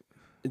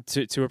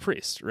a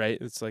priest, right?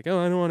 It's like, oh,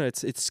 I don't want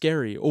to, it's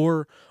scary.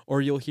 Or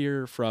you'll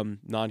hear from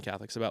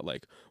non-Catholics about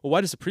like, well,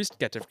 why does a priest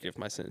get to forgive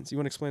my sins? You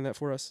want to explain that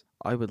for us?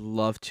 I would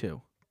love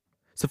to.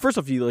 So first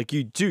off, you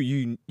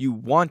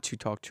want to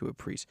talk to a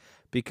priest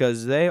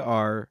because they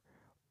are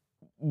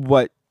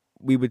what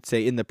we would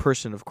say in the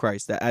person of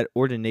Christ, that at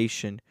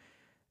ordination,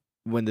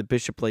 when the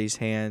bishop lays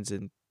hands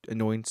and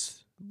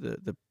anoints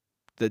the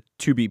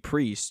to-be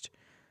priest,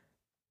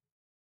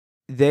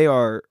 they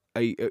are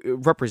a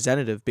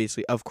representative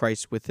basically of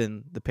Christ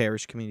within the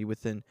parish community,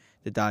 within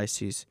the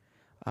diocese.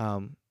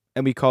 And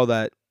we call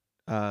that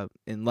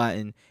in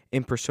Latin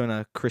in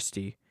persona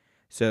Christi.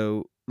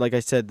 So like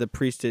I said, the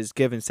priest is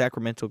given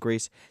sacramental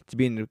grace to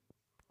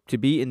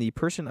be in the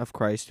person of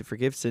Christ, to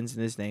forgive sins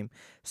in his name,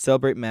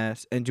 celebrate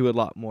Mass, and do a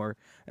lot more.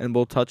 And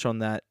we'll touch on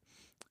that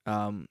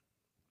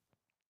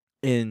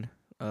in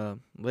a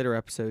later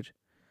episode.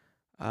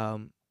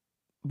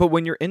 But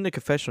when you're in the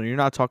confessional, you're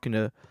not talking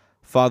to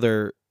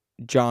Father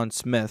John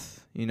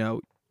Smith.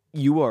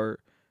 You are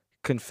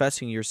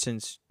confessing your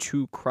sins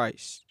to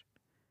Christ,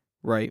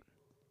 right?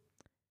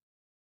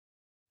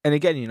 And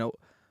again,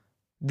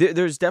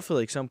 there's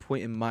definitely like some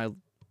point in my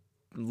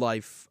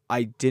life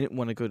I didn't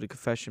want to go to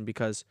confession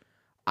because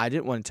I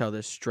didn't want to tell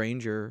this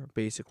stranger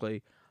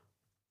basically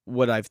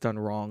what I've done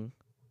wrong.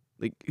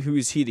 Like, who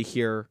is he to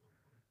hear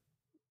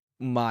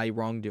my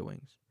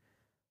wrongdoings?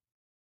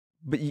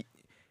 But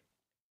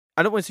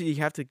I don't want to say you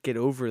have to get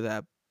over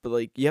that, but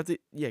like you have to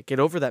get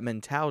over that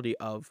mentality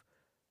of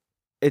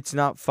it's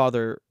not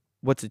Father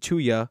what's it to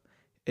ya,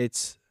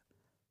 it's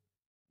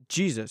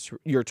Jesus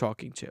you're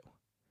talking to.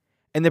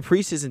 And the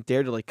priest isn't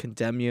there to like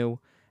condemn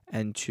you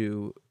and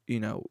to,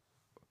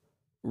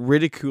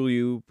 ridicule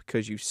you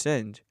because you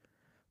sinned.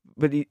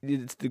 But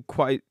it's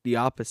quite the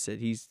opposite.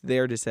 He's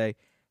there to say,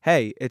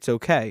 hey, it's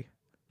okay,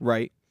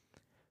 right?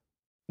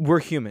 We're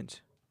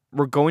humans.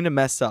 We're going to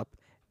mess up.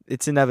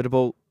 It's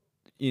inevitable,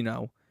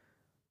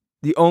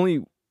 The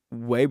only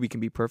way we can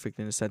be perfect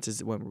in a sense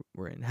is when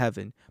we're in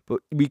heaven.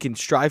 But we can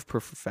strive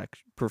for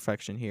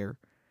perfection here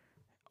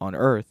on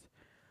earth.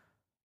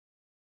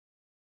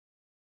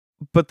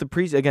 But the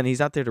priest, again, he's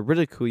not there to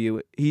ridicule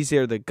you. He's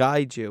there to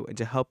guide you and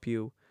to help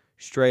you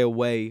stray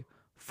away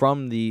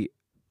from the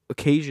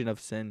occasion of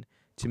sin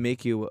to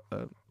make you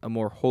a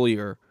more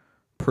holier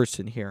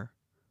person here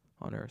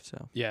on earth.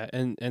 So Yeah,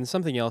 and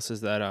something else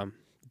is that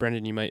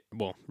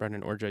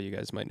Brendan or Joe, you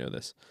guys might know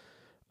this.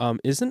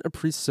 Isn't a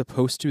priest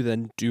supposed to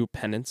then do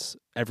penance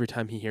every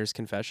time he hears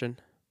confession?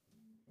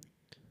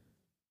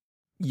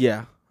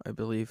 yeah, I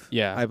believe.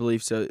 Yeah. I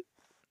believe so.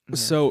 Yeah.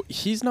 So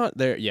he's not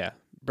there. Yeah,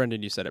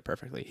 Brendan, you said it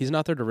perfectly. He's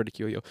not there to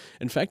ridicule you.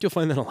 In fact, you'll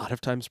find that a lot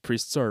of times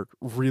priests are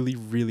really,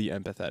 really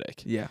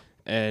empathetic. Yeah.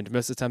 And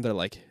most of the time they're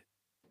like,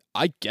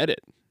 I get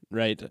it,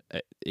 right?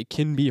 It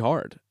can be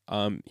hard.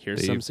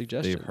 Here's some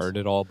suggestions. They've heard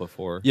it all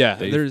before. Yeah,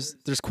 They've there's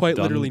quite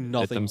done literally it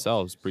nothing.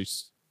 themselves.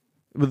 Priests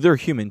But they're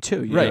human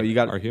too. You Right. know, you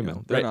got are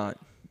human. They're Right. not.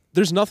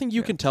 There's nothing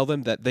you Yeah. can tell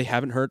them that they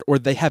haven't heard or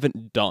they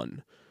haven't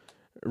done,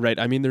 right?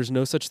 I mean, there's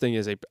no such thing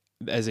as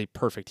a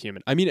perfect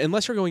human. I mean,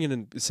 unless you're going in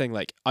and saying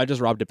like, I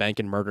just robbed a bank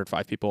and murdered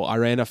 5 people. I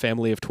ran a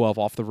family of 12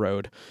 off the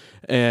road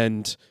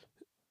and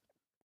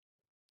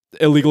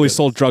illegally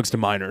sold drugs to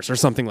minors or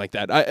something like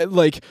that.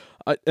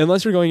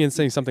 Unless you're going in and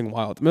saying something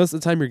wild. Most of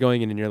the time you're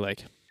going in and you're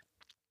like,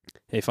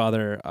 hey,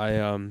 Father,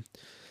 I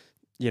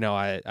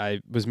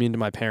was mean to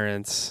my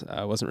parents.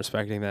 I wasn't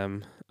respecting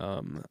them.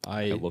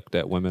 I looked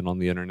at women on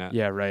the internet.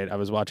 Yeah, right. I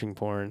was watching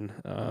porn.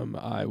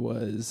 I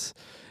was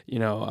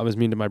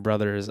mean to my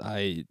brothers.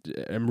 I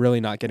am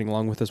really not getting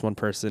along with this one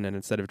person, and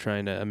instead of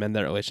trying to amend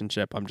that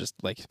relationship, I'm just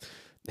like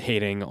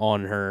hating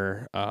on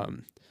her.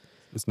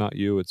 It's not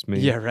you, it's me.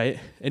 Yeah, right.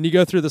 And you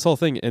go through this whole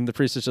thing, and the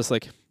priest is just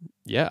like,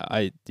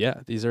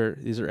 these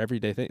are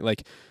everyday things.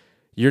 Like,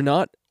 you're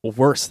not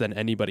worse than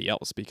anybody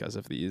else because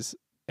of these,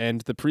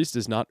 and the priest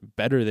is not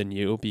better than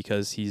you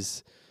because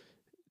he's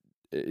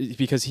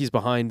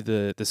behind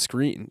the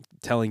screen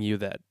telling you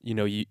that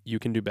you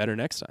can do better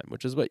next time,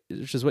 which is what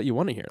you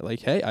want to hear. Like,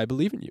 hey, I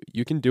believe in you.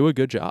 You can do a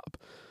good job,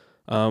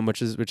 which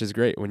is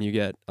great when you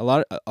get a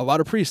lot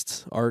of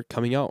priests are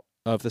coming out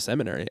of the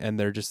seminary and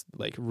they're just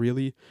like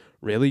really,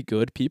 really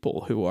good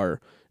people who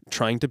are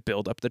trying to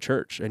build up the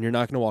church, and you're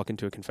not going to walk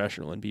into a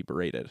confessional and be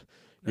berated.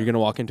 You're going to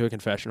walk into a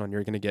confessional and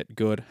you're going to get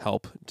good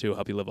help to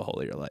help you live a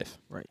holier life.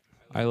 Right.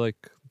 I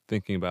like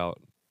thinking about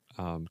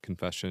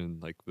confession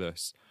like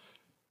this.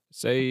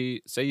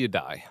 Say you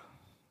die,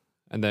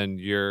 and then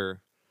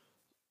you're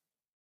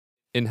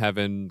in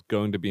heaven,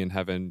 going to be in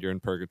heaven, you're in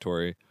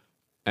purgatory,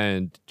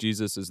 and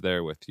Jesus is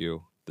there with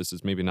you. This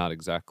is maybe not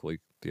exactly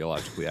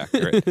theologically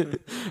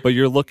accurate, but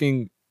you're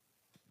looking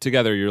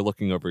together, you're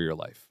looking over your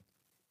life.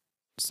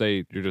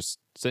 Say you're just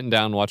sitting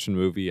down watching a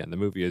movie, and the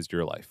movie is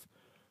your life.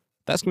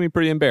 That's going to be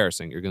pretty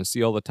embarrassing. You're going to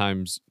see all the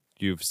times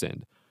you've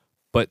sinned.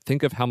 But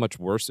think of how much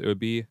worse it would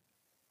be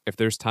if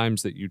there's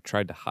times that you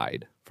tried to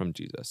hide from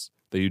Jesus,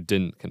 that you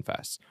didn't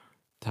confess,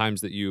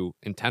 times that you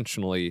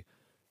intentionally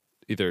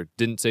either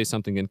didn't say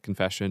something in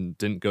confession,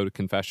 didn't go to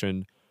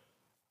confession,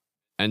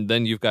 and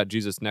then you've got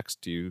Jesus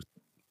next to you,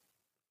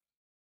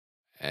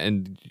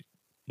 and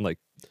like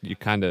you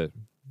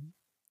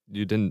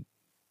didn't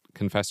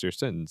confess your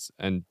sins,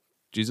 and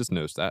Jesus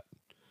knows that.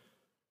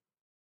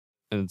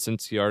 And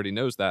since he already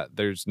knows that,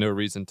 there's no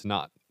reason to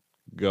not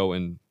go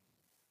and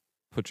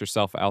put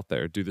yourself out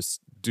there.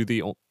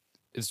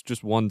 It's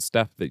just one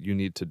step that you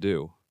need to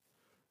do.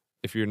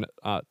 If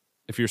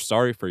you're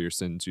sorry for your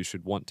sins, you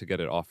should want to get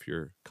it off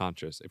your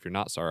conscience. If you're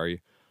not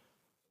sorry,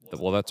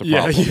 well, that's a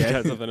problem. Yeah, you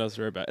got something else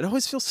to worry about. It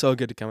always feels so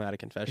good to come out of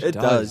confession. It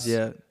does,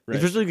 yeah. Right.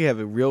 Especially if you have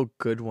a real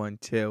good one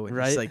too. And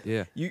Right? It's like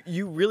Yeah.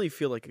 you really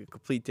feel like a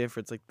complete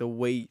difference. Like the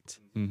weight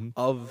Mm-hmm.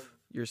 of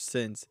your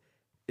sins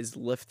is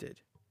lifted.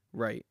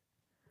 Right.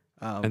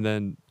 And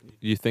then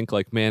you think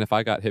like, man, if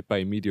I got hit by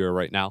a meteor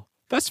right now,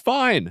 that's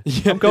fine.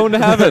 Yeah. I'm going to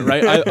heaven.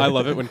 Right? I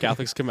love it when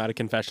Catholics come out of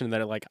confession and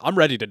they're like, I'm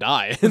ready to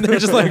die. And they're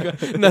just like,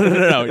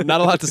 no.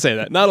 Not allowed to say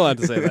that. Not allowed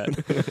to say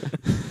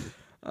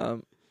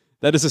that.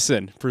 That is a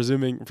sin.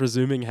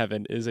 Presuming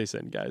heaven is a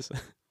sin, guys.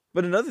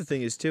 But another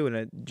thing is too,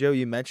 and Joe,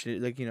 you mentioned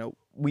it, like,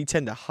 we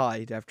tend to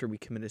hide after we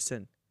commit a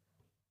sin.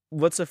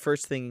 What's the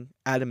first thing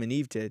Adam and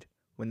Eve did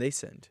when they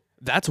sinned?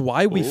 That's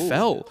why we Ooh.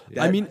 fell.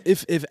 Yeah. I mean,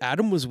 if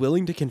Adam was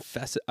willing to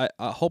confess it,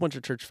 a whole bunch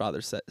of church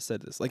fathers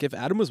said this. Like, if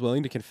Adam was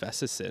willing to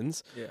confess his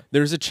sins,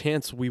 there's a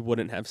chance we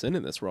wouldn't have sin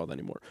in this world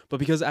anymore. But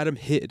because Adam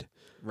hid,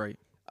 Right.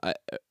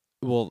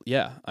 well,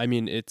 yeah. I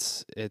mean,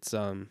 it's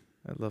I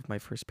love my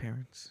first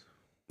parents.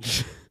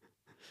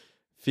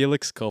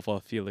 Felix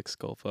culpa.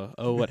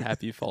 Oh, what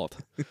happy fault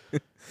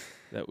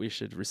that we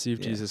should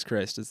receive Jesus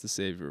Christ as the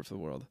Savior of the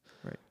world.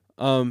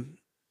 Right.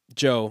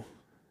 Joe,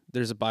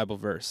 there's a Bible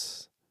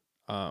verse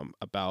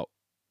about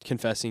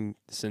confessing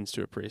sins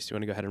to a priest. You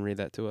want to go ahead and read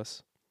that to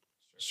us?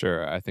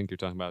 Sure. I think you're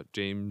talking about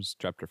James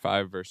chapter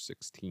 5, verse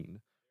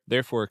 16.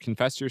 Therefore,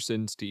 confess your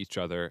sins to each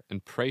other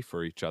and pray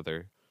for each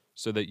other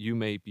so that you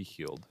may be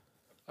healed.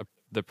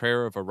 The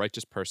prayer of a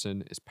righteous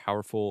person is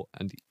powerful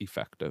and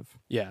effective.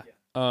 Yeah.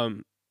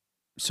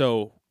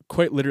 So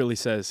quite literally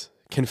says,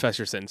 confess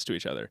your sins to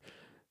each other.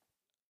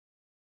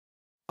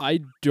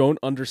 I don't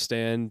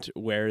understand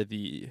where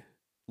the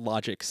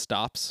logic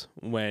stops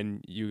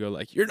when you go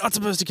like, you're not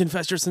supposed to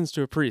confess your sins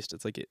to a priest.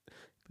 It's like it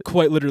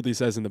quite literally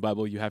says in the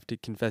Bible, you have to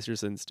confess your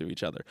sins to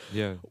each other.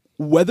 Yeah.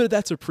 Whether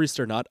that's a priest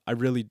or not, I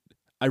really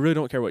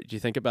don't care what you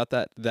think about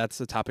that. That's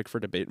a topic for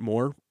debate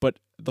more. But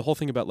the whole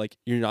thing about like,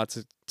 you're not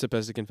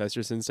supposed to confess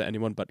your sins to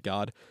anyone but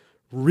God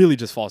really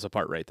just falls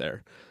apart right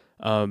there.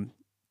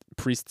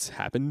 Priests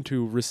happen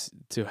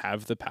to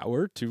have the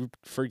power to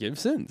forgive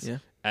sins,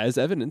 as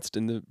evidenced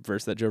in the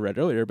verse that Joe read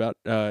earlier about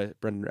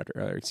Brendan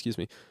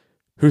read,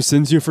 whose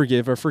sins you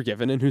forgive are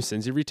forgiven, and whose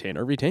sins you retain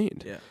are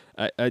retained.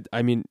 Yeah.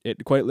 I mean,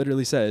 it quite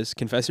literally says,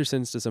 confess your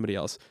sins to somebody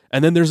else.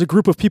 And then there's a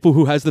group of people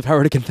who has the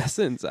power to confess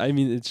sins. I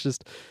mean, it's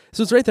just,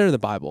 so it's right there in the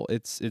Bible.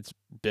 It's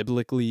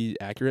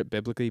biblically accurate,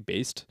 biblically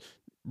based,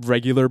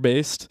 regular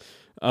based.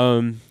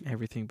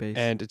 Everything based.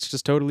 And it's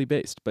just totally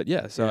based. But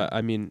yeah, so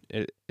I mean,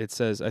 it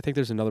says, I think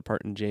there's another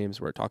part in James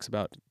where it talks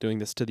about doing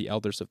this to the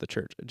elders of the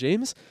church.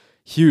 James,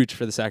 huge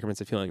for the sacraments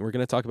of healing. We're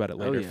going to talk about it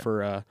later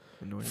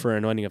for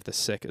anointing of the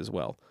sick as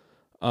well.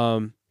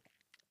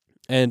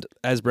 And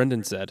as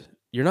Brendan said,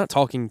 you're not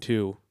talking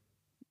to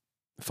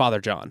Father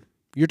John.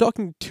 You're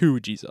talking to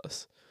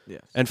Jesus.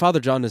 Yes. And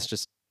Father John is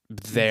just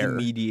there. The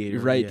mediator.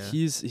 Right.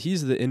 Yeah.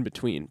 He's the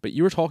in-between. But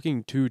you were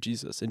talking to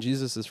Jesus, and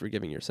Jesus is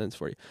forgiving your sins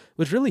for you.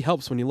 Which really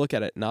helps when you look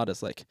at it not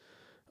as like,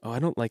 oh, I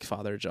don't like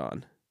Father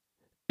John.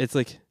 It's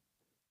like,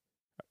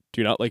 do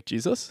you not like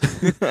Jesus?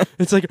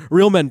 It's like,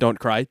 real men don't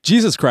cry.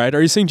 Jesus cried.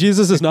 Are you saying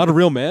Jesus is not a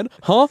real man?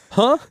 Huh?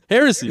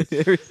 Heresy.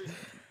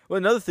 Well,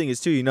 another thing is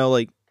too,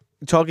 like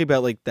talking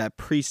about like that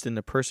priest and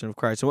the person of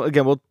Christ. And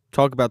again, we'll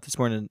talk about this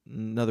more in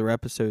another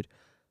episode.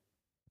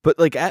 But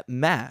like at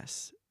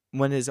Mass,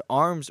 when his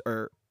arms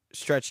are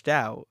stretched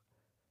out,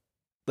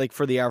 like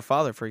for the Our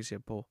Father, for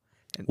example.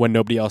 When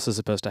nobody else is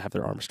supposed to have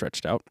their arms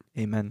stretched out.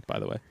 Amen. By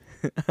the way.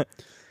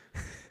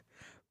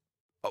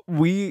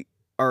 We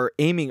are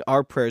aiming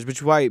our prayers, which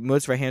is why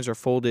most of our hands are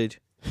folded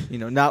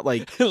Not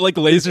like like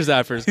laser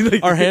zappers.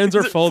 Like, Our hands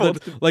are they're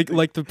folded folded.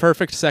 like the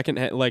perfect second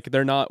hand. Like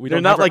they're not. We they're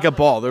don't not have like a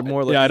ball. They're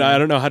more like I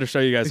don't know how to show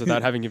you guys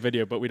without having a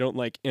video, but we don't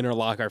like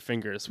interlock our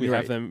fingers. We Right.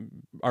 have them,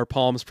 our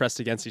palms pressed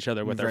against each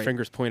other with our Right.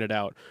 fingers pointed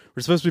out.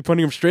 We're supposed to be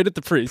pointing them straight at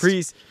the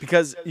priest.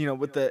 because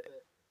with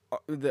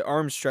the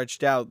arms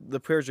stretched out, the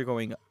prayers are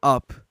going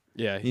up.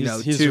 Yeah,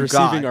 he's he's to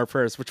receiving God. our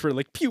prayers, which we're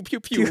like pew pew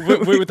pew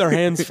with our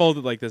hands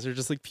folded like this. They're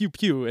just like pew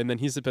pew, and then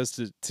he's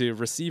supposed to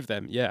receive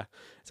them. Yeah,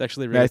 it's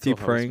actually really Matthew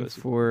cool how we're praying supposed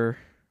to- for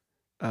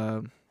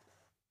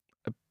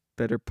a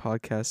better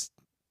podcast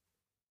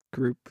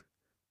group.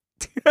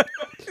 No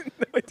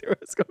idea where I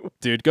was going.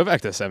 Dude, go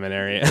back to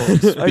seminary.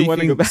 I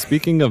wanna go back.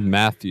 Speaking of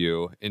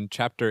Matthew, in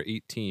chapter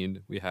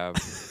 18, we have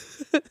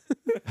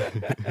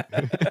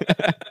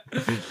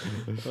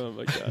Oh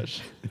my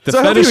gosh. So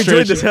I hope you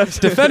enjoyed this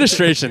episode.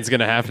 Defenestration's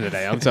gonna happen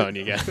today. I'm telling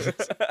you guys.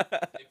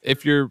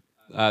 if you're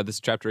this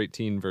is chapter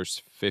 18,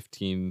 verse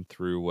 15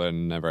 through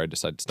whenever I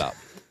decide to stop.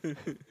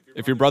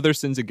 If your brother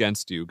sins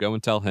against you, go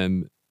and tell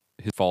him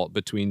his fault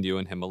between you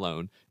and him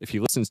alone. If he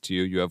listens to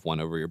you, you have won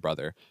over your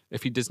brother.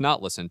 If he does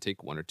not listen,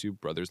 take one or two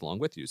brothers along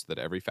with you, so that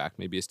every fact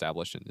may be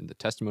established in the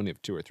testimony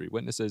of 2 or 3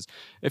 witnesses.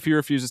 If he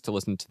refuses to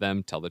listen to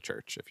them, tell the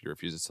church. If he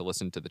refuses to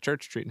listen to the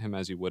church, treat him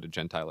as you would a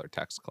Gentile or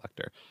tax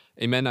collector.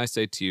 Amen, I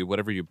say to you,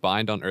 whatever you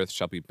bind on earth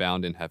shall be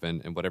bound in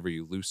heaven, and whatever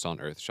you loose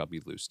on earth shall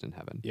be loosed in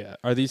heaven. Yeah.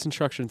 Are these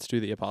instructions to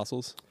the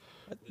apostles?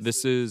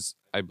 This is,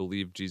 I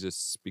believe, Jesus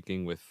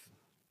speaking with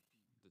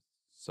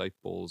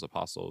disciples,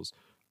 apostles.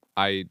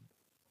 I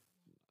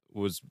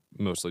was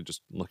mostly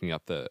just looking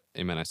up the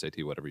amen I say to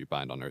you, whatever you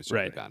bind on earth shall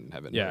Right. be bound in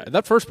heaven. Yeah,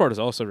 that first part is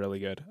also really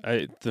good.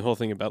 The whole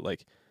thing about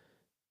like,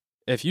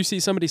 if you see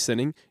somebody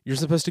sinning, you're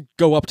supposed to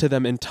go up to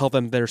them and tell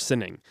them they're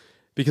sinning,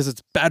 because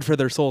it's bad for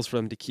their souls for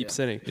them to keep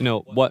sinning. You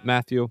know what,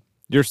 Matthew?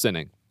 You're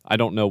sinning. I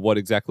don't know what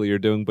exactly you're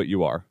doing, but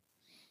you are.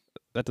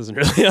 That doesn't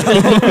really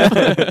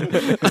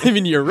help. I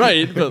mean, you're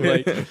right, but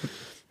like,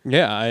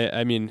 yeah,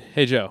 I mean,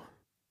 hey Joe,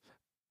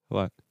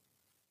 What?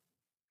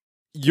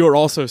 you're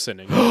also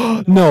sinning.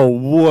 No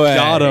way.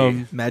 Got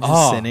him. Imagine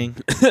Oh. sinning.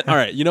 All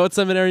right, you know what,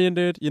 seminarian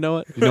dude? You know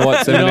what? You know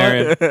what, You know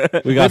what? seminarian? We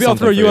got Maybe I'll something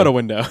throw for you out a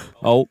window.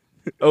 Oh,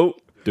 Oh,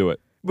 do it.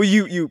 well,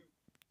 you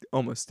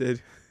almost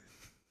did.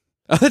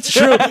 Oh, that's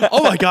true.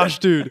 Oh my gosh,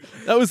 dude,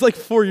 that was like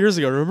 4 years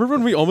ago. Remember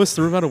when we almost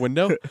threw him out a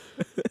window?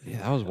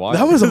 Yeah, that was wild.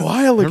 That was a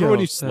while ago. Remember when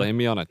you slammed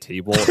me on a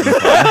table in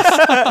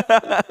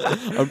class?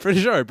 I'm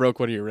pretty sure I broke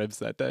one of your ribs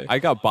that day. I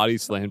got body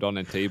slammed on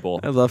a table.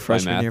 I love by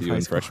freshman year of Matthew high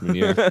in school. freshman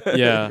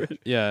year.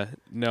 Yeah.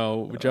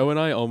 No, Joe and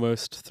I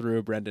almost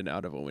threw Brendan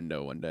out of a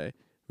window one day.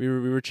 We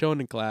were chilling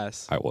in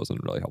class. I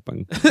wasn't really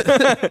helping.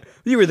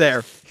 You were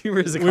there. You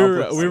were his We were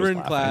accomplice. we I were was in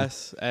laughing.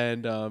 class,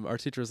 and our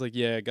teacher was like,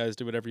 "Yeah, guys,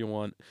 do whatever you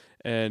want."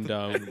 And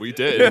We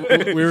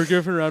did. we were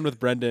goofing around with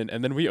Brendan,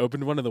 and then we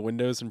opened one of the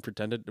windows and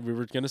pretended we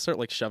were gonna start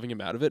like shoving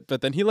him out of it,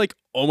 but then he like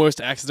almost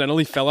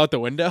accidentally fell out the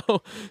window.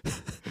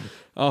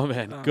 Oh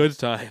man, good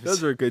times.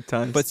 Those were good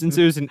times. But since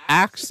it was an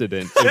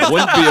accident, it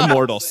wouldn't be a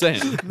mortal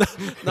sin.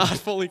 Not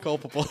fully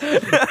culpable.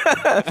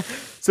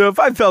 so if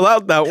I fell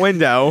out that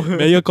window,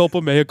 Mea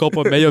culpa, mea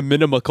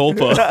minima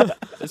culpa.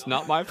 It's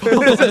not my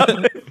fault.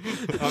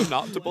 I'm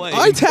not to blame.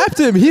 I tapped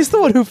him. He's the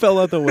one who fell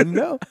out the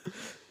window.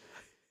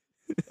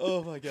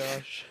 Oh my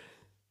gosh.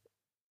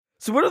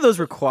 so what are those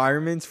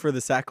requirements for the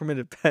sacrament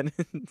of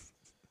penance?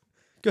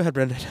 Go ahead,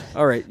 Brendan.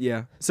 All right,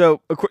 yeah. So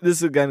this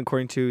is again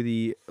according to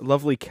the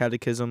lovely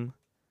catechism.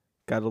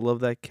 Gotta love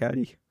that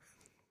caddy.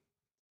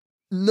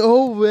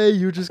 No way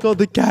you just called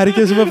the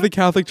Catechism of the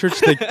Catholic Church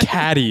the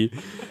caddy.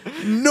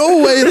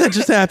 No way that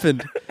just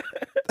happened.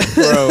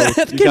 Bro,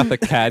 you got the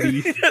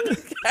caddy.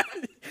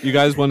 You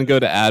guys want to go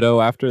to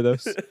Addo after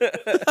this?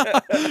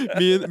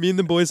 me and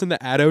the boys in the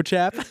Addo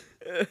chap.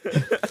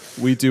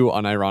 We do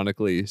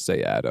unironically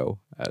say Addo.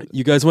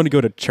 You guys want to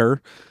go to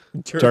Chur?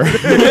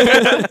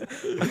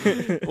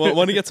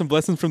 Want to get some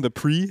blessings from the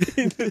pre?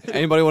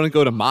 Anybody want to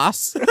go to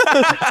Moss?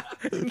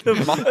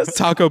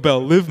 Taco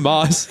Bell, live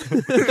Moss.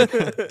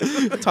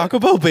 Taco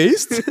Bell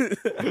based?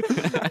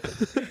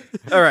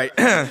 All right.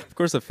 Of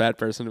course a fat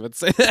person would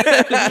say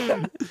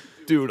that.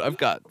 Dude, I've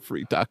got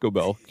free Taco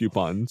Bell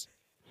coupons,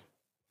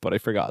 but I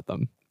forgot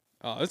them.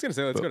 Oh, I was going to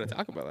say, let's go to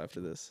Taco Bell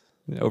after this.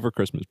 Yeah, over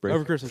Christmas break.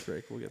 Over Christmas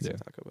break, we'll get some Yeah.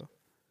 Taco Bell.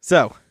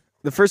 So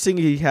the first thing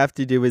you have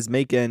to do is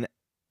make an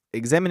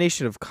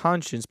examination of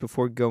conscience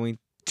before going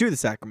to the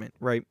sacrament,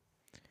 right?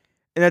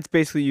 And that's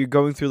basically you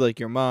going through like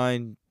your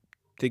mind,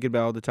 thinking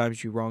about all the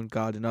times you wronged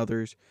God and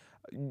others.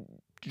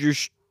 There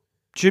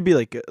should be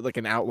like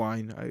an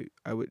outline.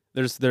 I would.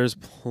 There's plenty.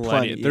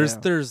 Plenty, There's yeah.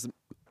 there's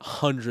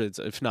hundreds,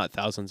 if not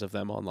thousands of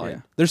them online.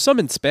 Yeah. There's some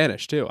in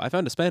Spanish too. I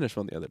found a Spanish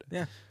one the other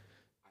day.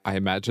 I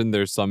imagine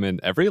there's some in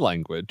every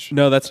language.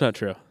 No, that's not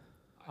true.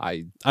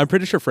 I'm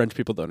pretty sure French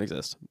people don't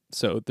exist.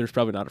 So there's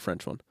probably not a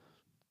French one.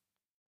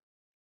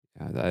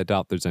 I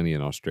doubt there's any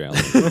in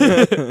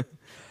Australia.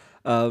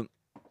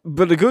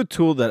 But a good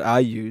tool that I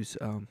use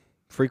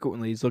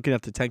frequently is looking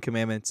at the 10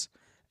 Commandments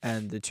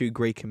and the 2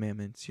 Great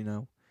Commandments.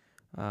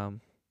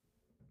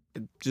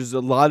 Just a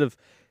lot of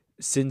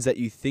sins that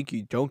you think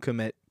you don't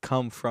commit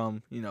come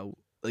from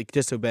like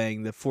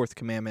disobeying the fourth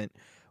commandment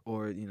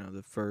or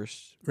the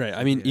first. Right.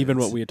 I mean, Yeah, even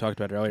what it's- we had talked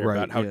about earlier Right,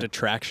 about how yeah.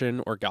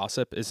 detraction or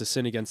gossip is a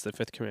sin against the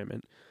fifth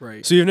commandment.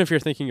 Right. So even if you're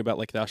thinking about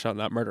like thou shalt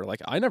not murder,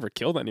 like I never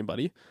killed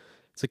anybody.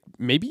 It's like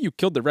maybe you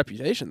killed their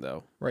reputation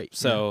though. Right.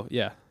 So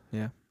yeah.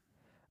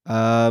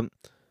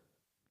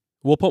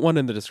 We'll put one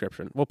in the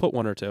description. We'll put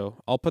one or two.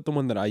 I'll put the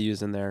one that I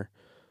use in there.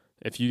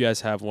 If you guys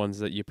have ones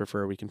that you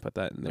prefer, we can put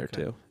that in there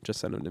Okay. too. Just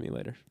send them to me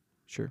later.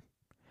 Sure.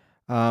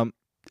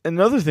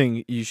 Another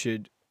thing you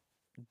should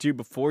do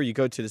before you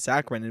go to the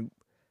sacrament, and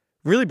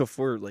really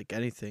before like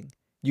anything,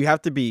 you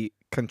have to be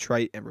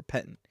contrite and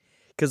repentant.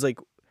 Because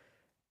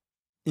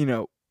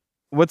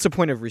what's the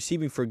point of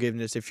receiving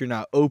forgiveness if you're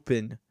not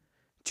open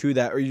to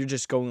that, or you're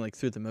just going like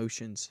through the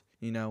motions,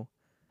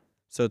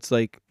 So it's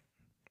like,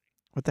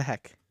 what the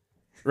heck?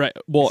 Right.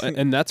 Well,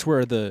 and that's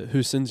where the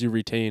whose sins you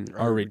retain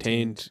are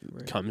retained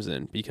right. comes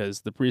in,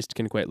 because the priest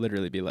can quite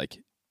literally be like,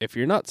 if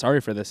you're not sorry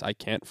for this, I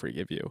can't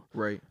forgive you.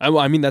 Right.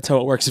 I mean, that's how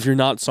it works. If you're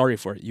not sorry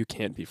for it, you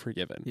can't be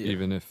forgiven. Yeah.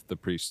 Even if the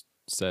priest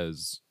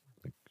says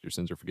like, your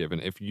sins are forgiven,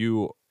 if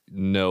you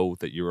know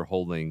that you are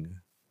holding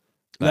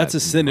That's that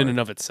a sin in your and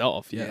heart, of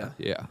itself. Yeah.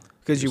 yeah,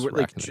 Because you just were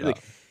like, racking it like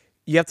up.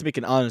 you have to make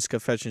an honest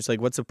confession. It's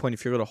like, what's the point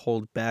if you're going to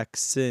hold back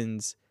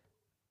sins,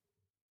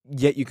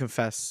 yet you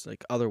confess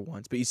like other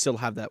ones, but you still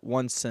have that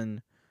one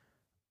sin,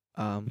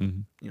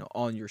 Mhm.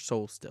 on your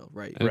soul still,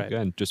 right? And Right.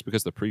 again, just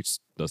because the priest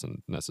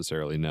doesn't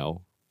necessarily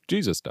know,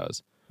 Jesus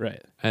does.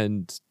 Right.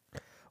 And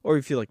Or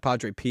you feel like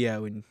Padre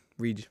Pio and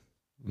read,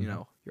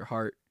 Mhm. your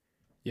heart,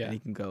 Yeah. and he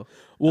can go,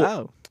 Well,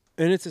 oh,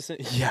 and it's a sin.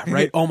 Yeah.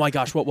 Right. Oh my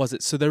gosh. What was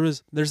it? So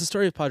there's a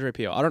story of Padre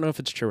Pio. I don't know if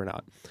it's true or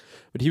not,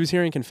 but he was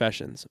hearing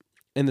confessions,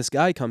 and this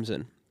guy comes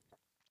in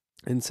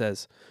and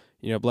says,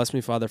 bless me,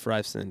 Father, for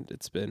I've sinned.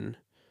 It's been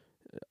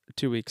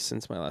 2 weeks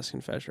since my last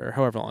confession, or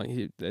however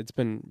long. It's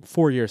been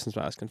 4 years since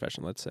my last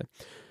confession, let's say.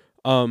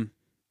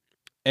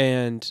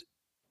 And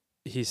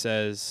he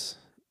says,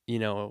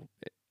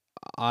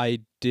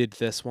 I did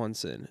this one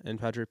sin. And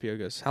Padre Pio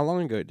goes, how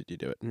long ago did you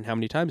do it? And how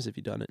many times have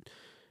you done it?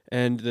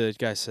 And the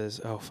guy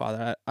says, oh,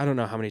 Father, I don't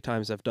know how many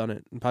times I've done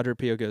it. And Padre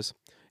Pio goes,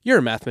 you're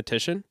a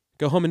mathematician.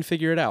 Go home and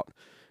figure it out.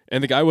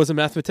 And the guy was a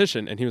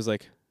mathematician. And he was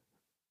like,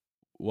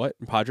 what?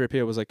 And Padre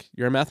Pio was like,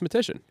 you're a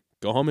mathematician.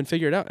 Go home and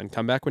figure it out and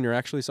come back when you're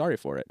actually sorry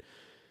for it.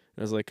 And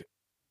I was like,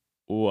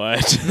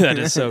 what? That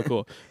is so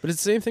cool. But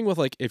it's the same thing with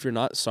like, if you're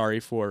not sorry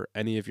for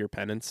any of your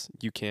penance,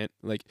 you can't,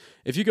 like,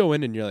 if you go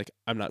in and you're like,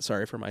 I'm not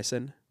sorry for my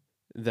sin,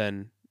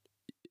 then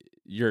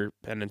your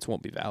penance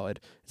won't be valid.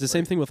 It's the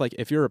same thing with like,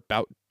 if you're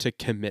about to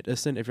commit a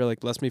sin, if you're like,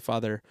 bless me,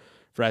 Father,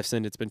 for I've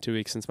sinned, it's been 2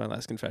 weeks since my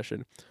last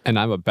confession. and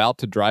I'm about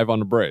to drive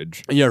on a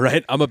bridge. Yeah,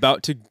 right. I'm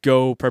about to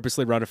go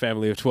purposely run a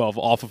family of 12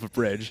 off of a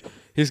bridge.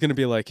 He's going to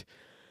be like,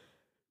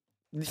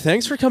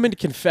 thanks for coming to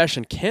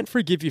confession. Can't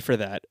forgive you for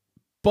that.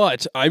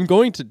 But I'm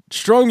going to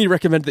strongly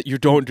recommend that you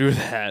don't do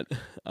that.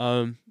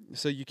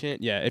 So you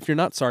can't, if you're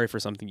not sorry for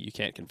something, you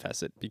can't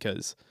confess it,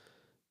 because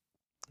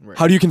right.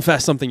 how do you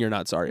confess something you're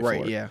not sorry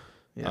right, for? yeah.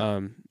 Yeah.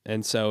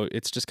 And so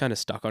it's just kind of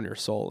stuck on your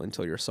soul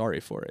until you're sorry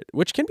for it,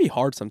 which can be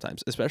hard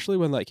sometimes, especially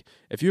when like,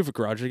 if you have a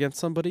grudge against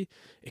somebody,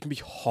 it can be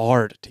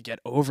hard to get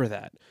over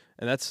that.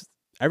 And that's,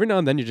 every now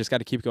and then you just got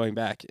to keep going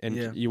back, and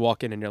Yeah. you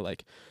walk in and you're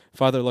like,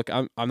 Father, look,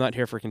 I'm not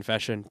here for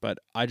confession, but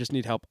I just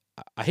need help.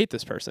 I hate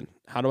this person.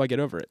 How do I get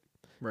over it?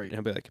 Right. And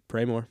he'll be like,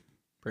 pray more.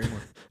 Pray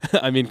more.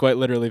 I mean, quite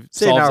literally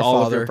Say an solves Our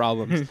all of your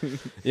Father.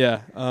 problems.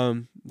 Yeah.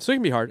 So it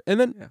can be hard. And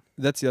then Yeah.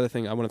 that's the other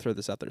thing. I want to throw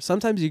this out there.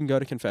 Sometimes you can go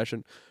to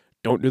confession.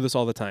 Don't do this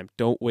all the time.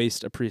 Don't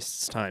waste a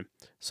priest's time.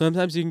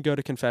 Sometimes you can go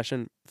to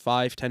confession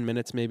 5-10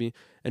 minutes maybe,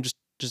 and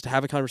just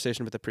have a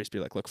conversation with the priest. Be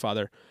like, look,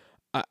 Father,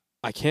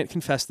 I can't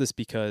confess this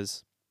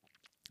because,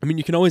 I mean,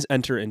 you can always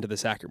enter into the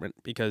sacrament,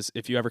 because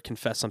if you ever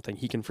confess something,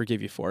 he can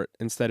forgive you for it,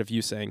 instead of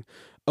you saying,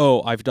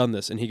 oh, I've done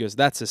this. And he goes,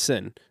 that's a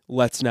sin.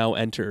 Let's now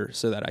enter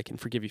so that I can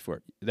forgive you for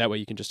it. That way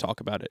you can just talk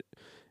about it,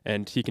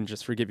 and he can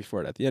just forgive you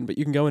for it at the end. But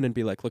you can go in and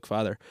be like, look,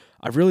 Father,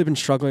 I've really been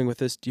struggling with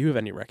this. Do you have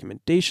any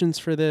recommendations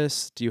for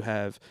this? Do you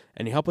have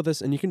any help with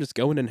this? And you can just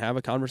go in and have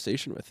a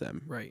conversation with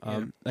them. Right,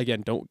 yeah.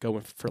 Again, don't go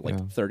in for like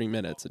Yeah. 30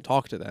 minutes and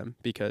talk to them,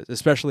 because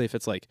especially if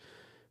it's like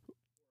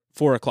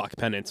 4 o'clock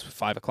penance,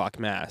 5 o'clock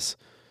mass,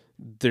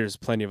 there's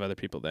plenty of other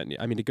people then.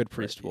 I mean, a good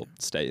priest will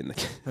stay in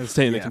the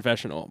stay in the Yeah.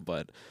 confessional,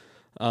 but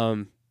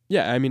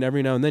I mean,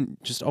 every now and then,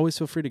 just always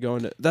feel free to go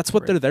into. That's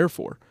what Right. they're there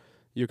for.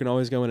 You can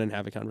always go in and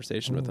have a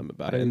conversation with them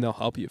about it, and they'll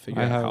help you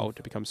figure I out have- how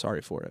to become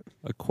sorry for it.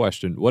 A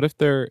question: what if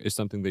there is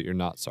something that you're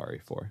not sorry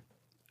for,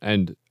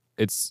 and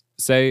it's,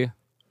 say,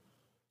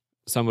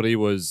 somebody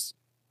was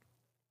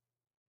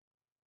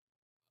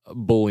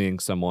bullying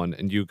someone,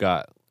 and you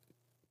got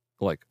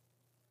like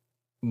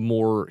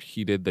more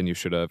heated than you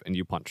should have, and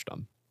you punched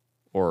them,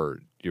 or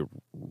you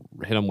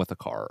hit them with a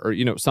car, or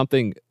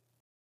something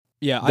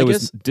Yeah, that I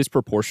was guess.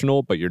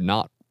 disproportional, but you're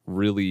not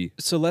really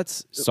So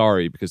let's.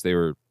 sorry because they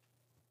were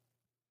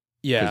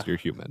Yeah, because you're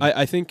human.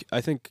 I think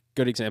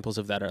good examples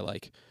of that are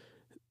like,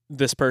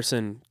 this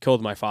person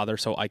killed my father,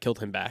 so I killed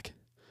him back.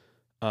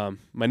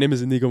 My name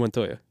is Inigo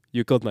Montoya.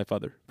 You killed my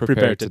father.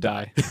 Prepare to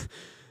die.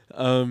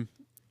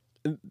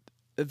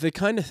 the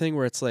kind of thing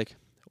where it's like,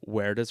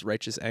 where does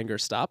righteous anger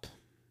stop?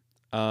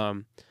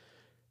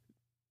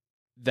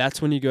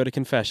 That's when you go to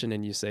confession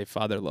and you say,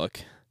 Father,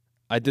 look,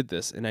 I did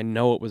this and I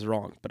know it was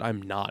wrong, but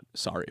I'm not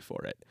sorry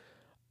for it.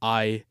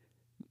 I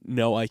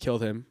know I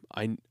killed him.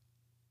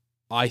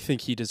 I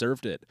think he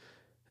deserved it.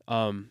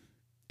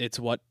 It's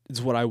what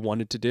I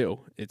wanted to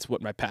do. It's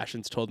what my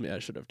passions told me I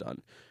should have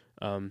done.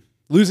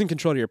 Losing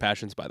control of your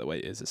passions, by the way,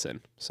 is a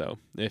sin. So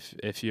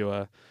if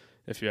you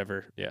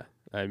ever,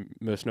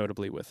 most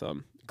notably with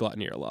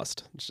gluttony or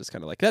lust, it's just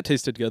kind of like, that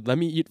tasted good, let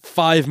me eat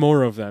 5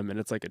 more of them, and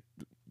it's like a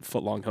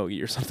foot-long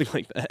hoagie or something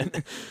like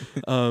that.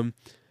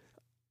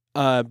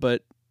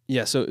 But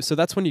yeah, so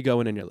that's when you go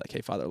in and you're like,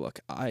 hey, Father, look,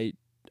 I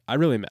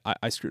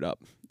screwed up.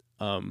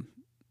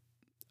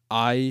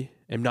 I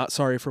am not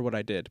sorry for what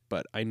I did,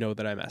 but I know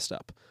that I messed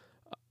up.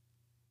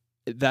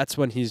 That's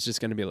when he's just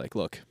going to be like,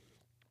 look,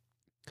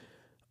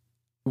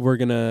 we're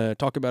going to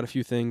talk about a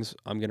few things.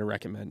 I'm going to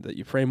recommend that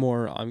you pray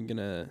more. I'm going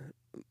to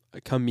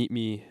come meet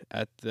me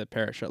at the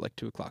parish at like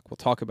 2:00. We'll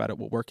talk about it.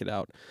 We'll work it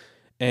out.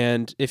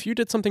 And if you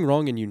did something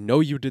wrong and you know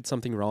you did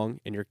something wrong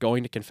and you're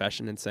going to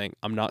confession and saying,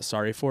 I'm not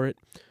sorry for it,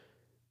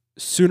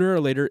 sooner or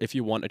later, if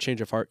you want a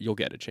change of heart, you'll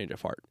get a change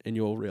of heart and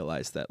you'll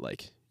realize that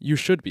like you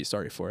should be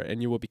sorry for it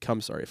and you will become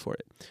sorry for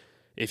it.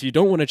 If you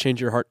don't want to change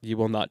your heart, you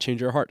will not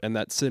change your heart and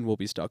that sin will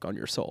be stuck on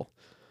your soul.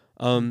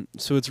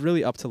 So it's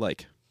really up to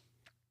like,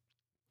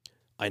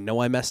 I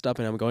know I messed up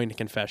and I'm going to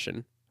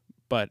confession,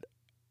 but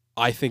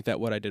I think that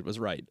what I did was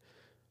right.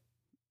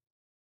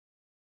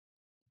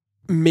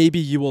 Maybe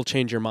you will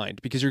change your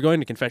mind because you're going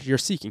to confession, you're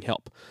seeking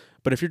help.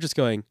 But if you're just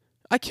going,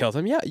 I killed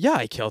him. Yeah,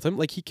 I killed him.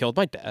 Like, he killed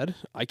my dad.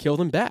 I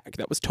killed him back.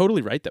 That was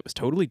totally right. That was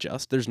totally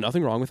just. There's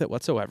nothing wrong with it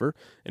whatsoever.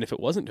 And if it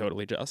wasn't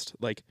totally just,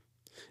 like,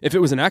 if it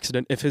was an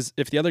accident, if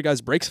the other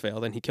guy's brakes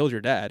failed and he killed your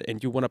dad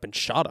and you went up and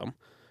shot him,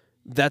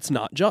 that's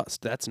not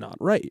just. That's not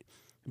right.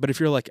 But if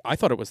you're like, I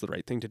thought it was the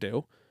right thing to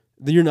do,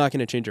 then you're not going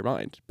to change your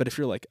mind. But if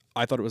you're like,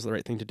 I thought it was the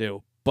right thing to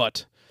do,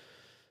 but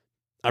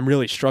I'm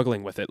really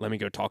struggling with it, let me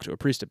go talk to a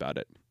priest about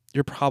it,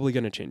 you're probably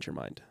going to change your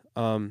mind.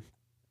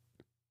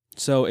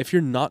 So if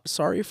you're not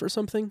sorry for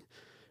something,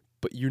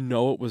 but you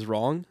know it was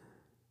wrong,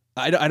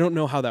 I don't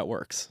know how that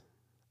works.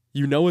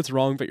 You know it's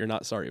wrong, but you're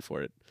not sorry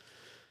for it.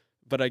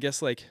 But I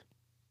guess, like,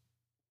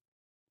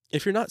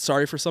 if you're not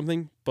sorry for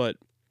something, but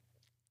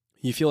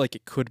you feel like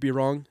it could be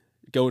wrong,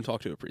 go and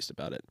talk to a priest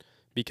about it,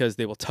 because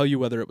they will tell you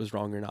whether it was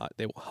wrong or not.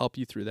 They will help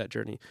you through that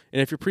journey.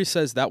 And if your priest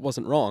says that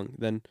wasn't wrong,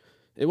 then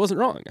it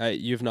wasn't wrong.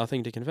 You have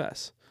nothing to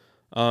confess.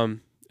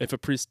 If a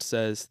priest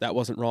says that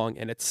wasn't wrong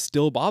and it's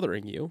still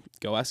bothering you,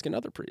 go ask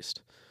another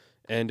priest.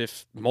 And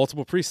if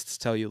multiple priests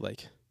tell you,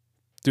 like,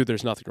 dude,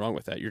 there's nothing wrong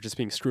with that, you're just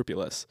being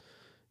scrupulous,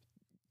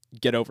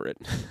 get over it.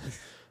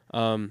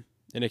 And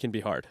it can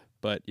be hard,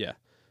 but yeah.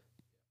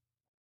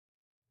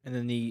 And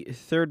then the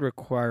third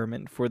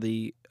requirement for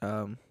the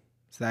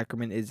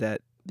sacrament is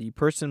that the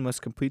person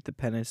must complete the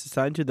penance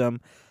assigned to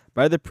them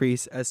by the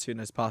priest as soon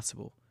as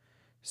possible.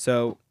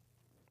 So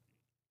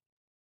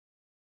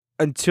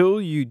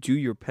until you do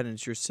your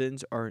penance, your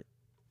sins are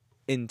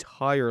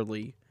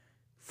entirely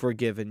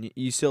forgiven.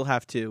 You still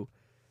have to,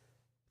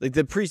 like,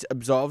 the priest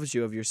absolves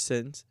you of your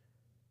sins,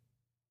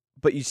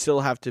 but you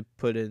still have to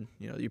put in,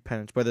 your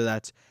penance, whether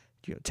that's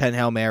 10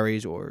 Hail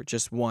Marys or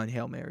just 1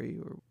 Hail Mary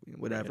or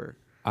whatever.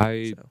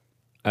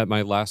 At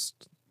my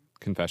last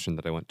confession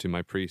that I went to,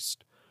 my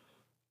priest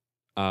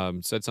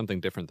said something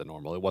different than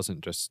normal. It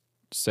wasn't just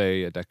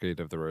say a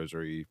decade of the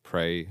rosary,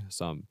 pray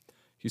some.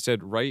 He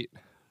said, write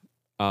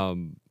how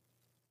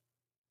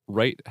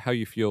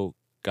you feel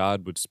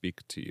God would speak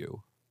to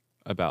you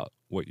about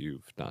what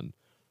you've done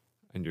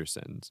and your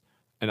sins.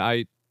 And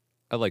I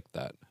like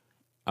that.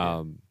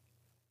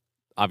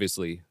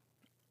 Obviously,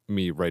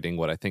 me writing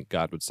what I think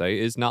God would say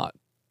is not,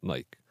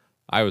 like,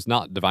 I was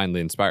not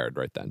divinely inspired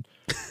right then.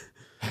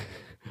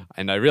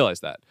 And I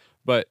realized that.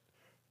 But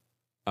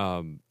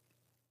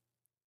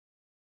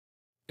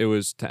it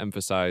was to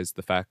emphasize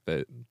the fact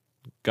that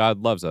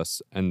God loves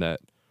us and that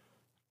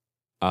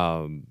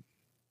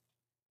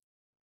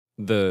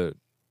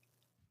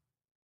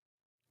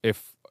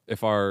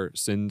if our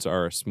sins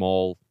are a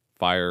small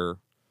fire,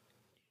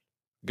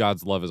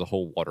 God's love is a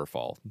whole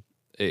waterfall.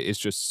 It's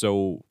just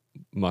so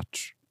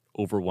much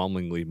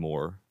overwhelmingly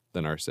more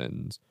than our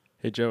sins.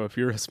 Hey, Joe, if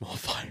you're a small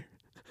fire,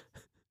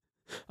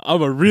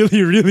 I'm a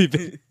really, really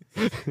big...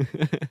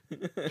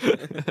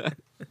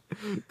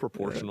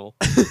 Proportional.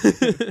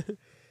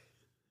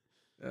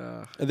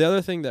 The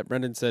other thing that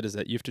Brendan said is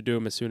that you have to do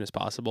them as soon as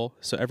possible.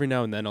 So every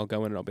now and then I'll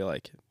go in and I'll be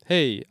like,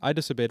 hey, I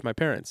disobeyed my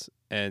parents.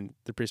 And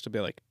the priest will be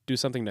like, do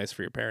something nice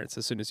for your parents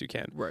as soon as you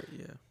can. Right,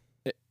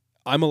 yeah.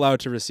 I'm allowed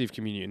to receive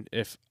communion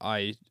if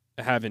I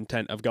have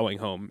intent of going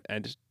home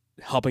and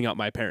helping out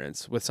my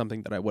parents with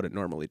something that I wouldn't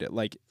normally do.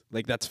 Like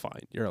that's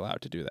fine. You're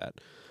allowed to do that.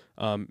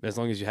 As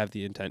long as you have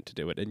the intent to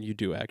do it and you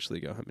do actually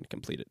go home and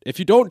complete it. If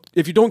you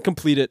don't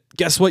complete it,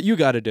 guess what you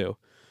got to do?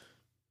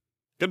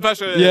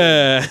 Confession.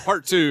 Yeah.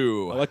 Part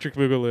 2. Electric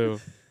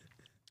Boogaloo.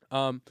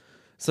 So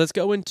let's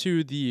go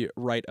into the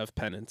rite of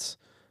penance.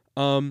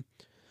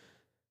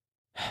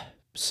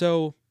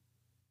 So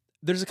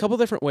there's a couple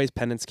different ways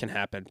penance can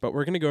happen, but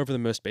we're going to go over the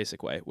most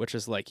basic way, which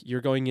is like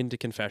you're going into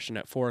confession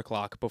at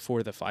 4:00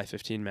 before the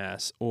 5:15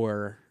 mass,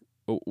 or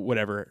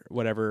whatever,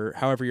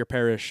 however your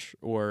parish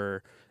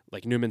or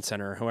like Newman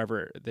Center,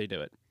 however they do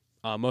it.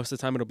 Most of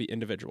the time it'll be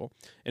individual.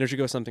 And it should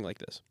go something like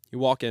this. You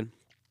walk in,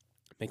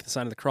 make the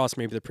sign of the cross.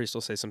 Maybe the priest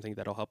will say something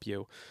that'll help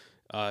you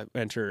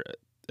enter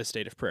a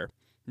state of prayer.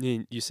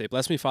 You say,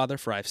 "Bless me, Father,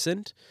 for I've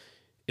sinned.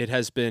 It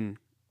has been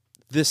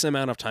this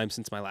amount of time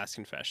since my last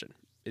confession.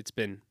 It's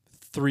been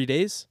 3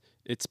 days.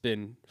 It's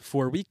been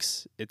 4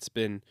 weeks. It's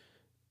been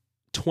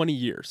 20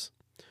 years."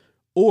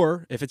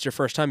 Or if it's your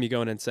first time, you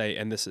go in and say,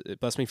 "And this,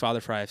 bless me, Father,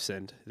 for I have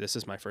sinned. This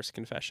is my first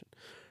confession."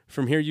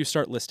 From here, you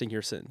start listing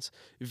your sins.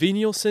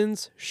 Venial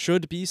sins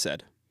should be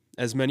said,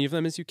 as many of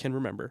them as you can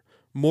remember.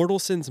 Mortal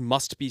sins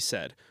must be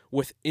said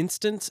with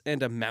instance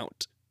and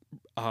amount.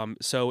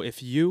 So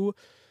if you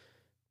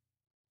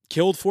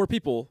killed 4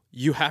 people,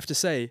 you have to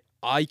say,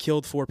 "I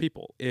killed 4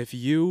 people." If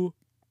you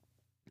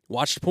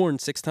watched porn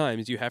 6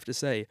 times, you have to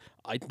say,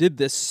 "I did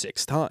this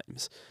 6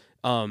 times."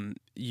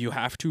 You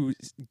have to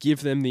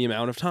give them the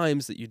amount of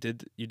times that you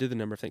did the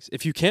number of things.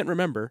 If you can't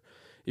remember,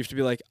 you have to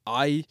be like,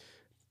 "I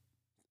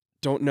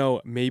don't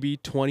know, maybe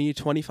 20,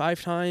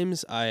 25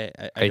 times. I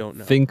don't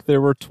know." I think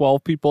there were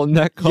 12 people in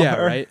that car.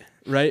 Yeah,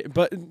 right.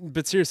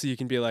 But seriously, you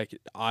can be like,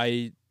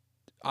 I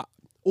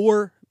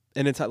killed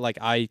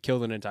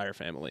an entire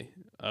family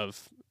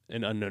of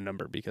an unknown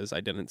number because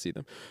I didn't see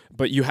them.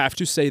 But you have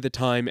to say the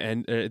time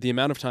and the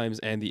amount of times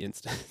and the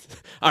instance.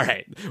 All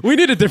right, we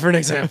need a different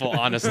example,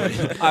 honestly.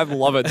 I'm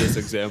loving this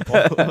example.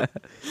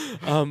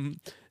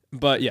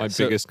 But yeah, my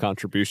biggest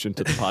contribution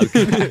to the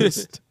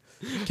podcast.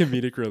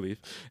 Comedic relief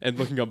and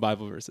looking up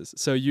Bible verses.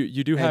 So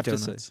you do have to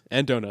say, donuts.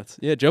 and donuts.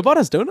 Yeah, Joe bought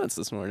us donuts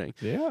this morning.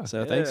 Yeah.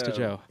 So thanks to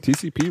Joe.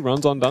 TCP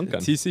runs on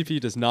Duncan. TCP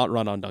does not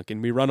run on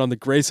Duncan. We run on the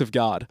grace of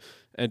God,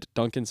 and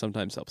Duncan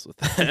sometimes helps with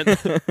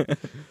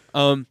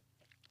that.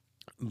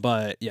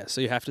 But yeah,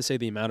 so you have to say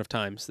the amount of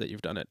times that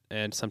you've done it,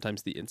 and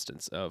sometimes the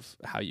instance of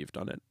how you've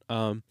done it.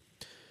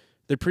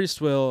 The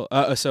priest will.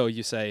 So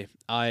you say,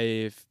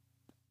 "I've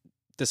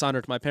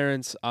dishonored my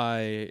parents.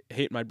 I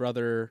hate my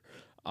brother.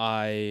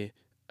 I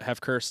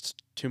have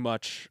cursed too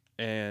much,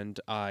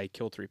 and I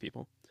killed 3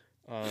 people."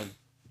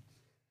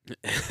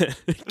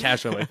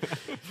 Casually.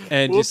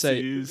 And you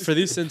say, Whoopsies. "For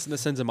these sins and the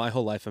sins of my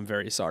whole life, I'm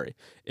very sorry."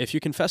 If you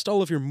confessed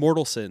all of your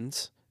mortal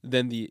sins,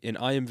 then the "and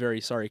I am very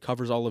sorry"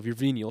 covers all of your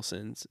venial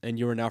sins, and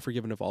you are now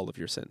forgiven of all of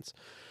your sins.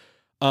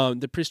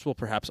 The priest will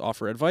perhaps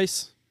offer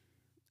advice,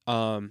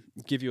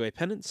 give you a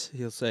penance.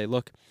 He'll say,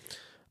 "Look,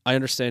 I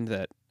understand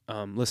that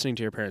listening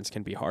to your parents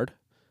can be hard.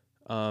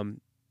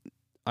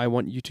 I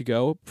want you to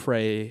go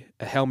pray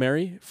a Hail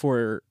Mary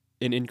for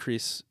an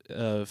increase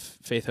of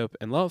faith, hope,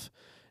 and love.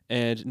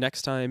 And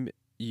next time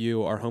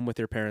you are home with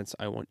your parents,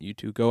 I want you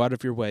to go out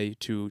of your way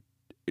to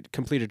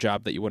complete a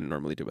job that you wouldn't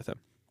normally do with them."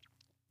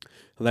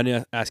 I'll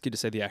then ask you to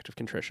say the act of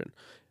contrition.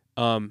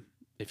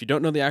 If you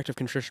don't know the act of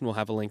contrition, we'll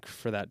have a link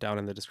for that down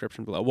in the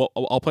description below.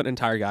 I'll put an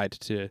entire guide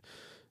to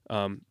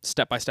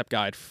step-by-step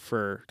guide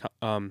for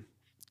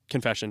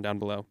confession down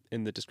below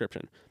in the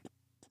description.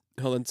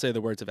 He'll then say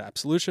the words of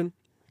absolution,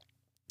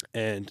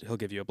 and he'll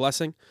give you a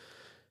blessing.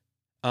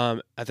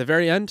 At the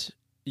very end,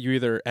 you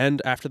either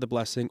end after the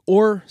blessing,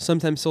 or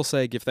sometimes he'll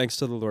say, "Give thanks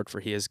to the Lord, for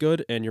he is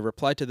good," and your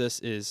reply to this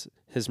is,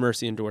 "His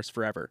mercy endures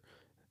forever."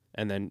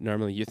 And then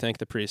normally you thank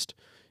the priest.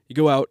 You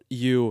go out,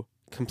 you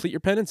complete your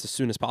penance as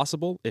soon as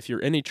possible. If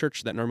you're in a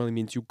church, that normally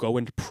means you go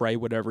and pray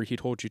whatever he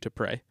told you to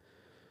pray.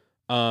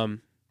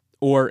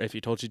 Or if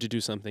he told you to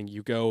do something,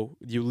 you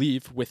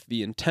leave with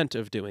the intent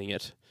of doing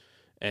it,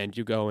 and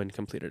you go and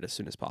complete it as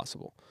soon as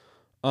possible.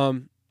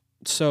 But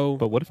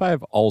what if I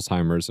have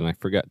Alzheimer's and I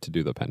forget to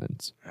do the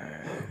penance?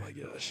 Oh my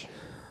gosh.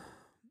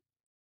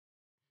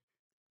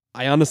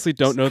 I honestly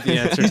don't know the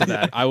answer to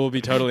that. I will be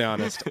totally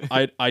honest.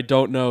 I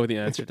don't know the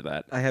answer to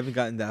that. I haven't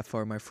gotten that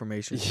far in my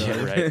formation. So.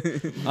 Yeah,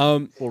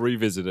 right. We'll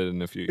revisit it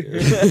in a few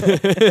years.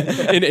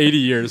 In 80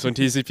 years when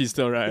TCP's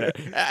still right.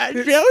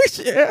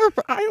 Joseph,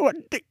 I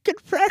went to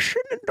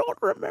confession and don't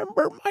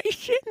remember my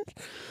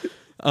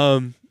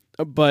sins.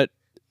 But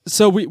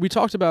so we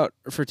talked about,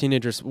 for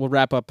teenagers, we'll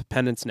wrap up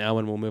penance now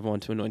and we'll move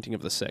on to anointing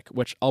of the sick,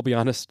 which I'll be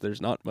honest,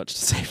 there's not much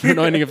to say for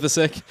anointing of the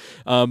sick,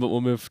 but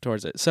we'll move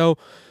towards it. So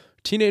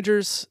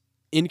teenagers,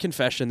 in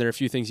confession, there are a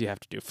few things you have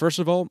to do. First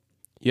of all,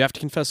 you have to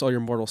confess all your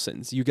mortal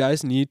sins. You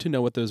guys need to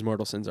know what those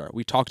mortal sins are.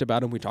 We talked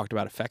about them. We talked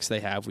about effects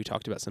they have. We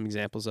talked about some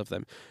examples of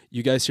them.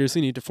 You guys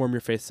seriously need to form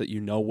your faith so that you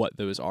know what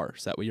those are,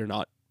 so that way you're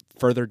not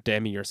further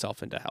damning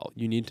yourself into hell.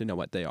 You need to know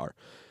what they are.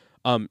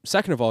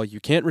 Second of all, you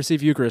can't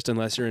receive Eucharist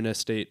unless you're in a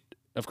state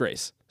of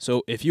grace.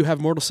 So if you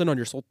have mortal sin on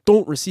your soul,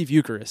 don't receive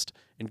Eucharist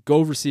and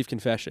go receive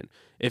confession.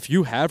 If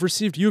you have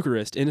received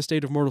Eucharist in a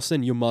state of mortal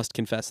sin, you must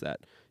confess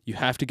that. You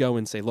have to go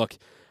and say, "Look,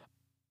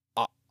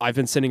 I've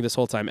been sinning this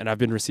whole time, and I've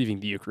been receiving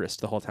the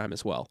Eucharist the whole time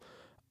as well.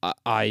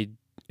 I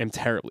am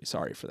terribly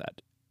sorry for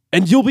that,"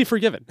 and you'll be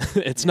forgiven.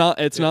 It's not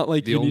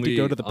like you need to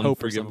go to the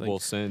Pope or something. The unforgivable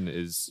sin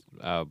is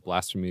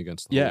blasphemy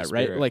against the Yeah, Holy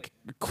Spirit. right. Like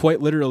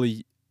quite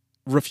literally,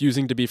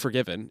 refusing to be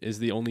forgiven is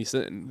the only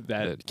sin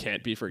that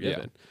can't be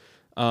forgiven.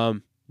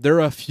 There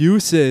are a few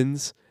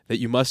sins that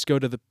you must go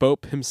to the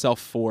Pope himself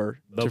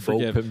to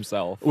forgive.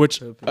 Himself.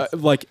 Which,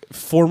 like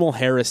formal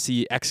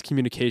heresy,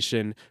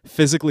 excommunication,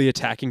 physically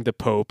attacking the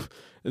Pope.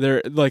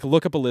 They're like,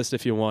 look up a list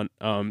if you want.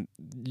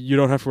 You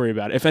don't have to worry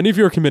about it. If any of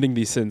you are committing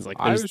these sins, like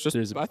I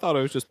thought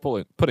I was just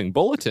putting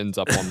bulletins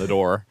up on the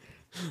door.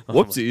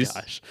 Whoopsies.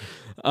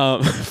 Oh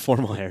my gosh.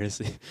 Formal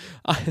heresy.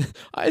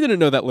 I didn't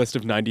know that list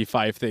of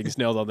 95 things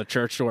nailed on the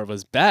church door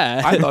was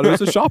bad. I thought it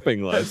was a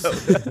shopping list.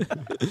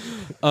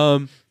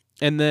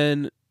 And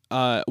then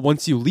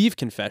once you leave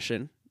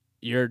confession,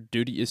 your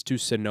duty is to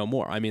sin no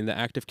more. I mean, the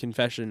act of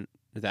contrition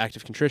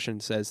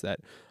says that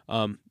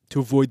to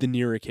avoid the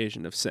near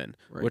occasion of sin,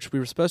 which we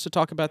were supposed to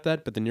talk about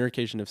that, but the near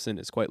occasion of sin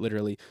is quite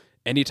literally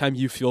anytime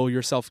you feel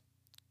yourself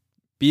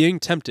being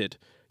tempted,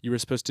 you are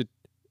supposed to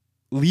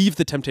leave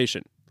the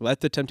temptation.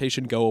 Let the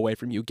temptation go away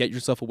from you. Get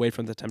yourself away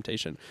from the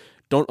temptation.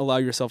 Don't allow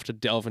yourself to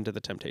delve into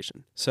the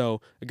temptation. So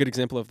a good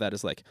example of that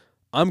is like,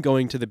 I'm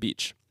going to the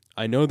beach.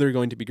 I know there are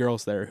going to be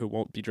girls there who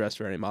won't be dressed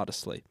very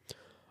modestly.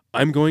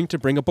 I'm going to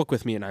bring a book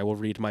with me and I will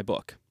read my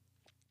book.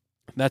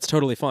 That's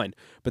totally fine.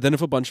 But then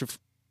if a bunch of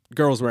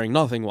girls wearing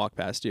nothing walk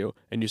past you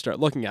and you start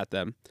looking at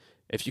them,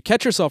 if you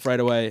catch yourself right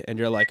away and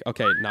you're like,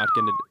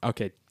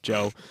 okay,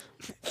 Joe,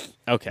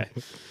 okay.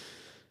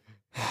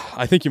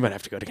 I think you might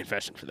have to go to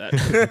confession for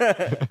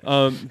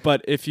that.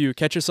 But if you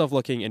catch yourself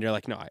looking and you're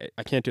like, no,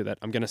 I can't do that.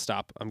 I'm going to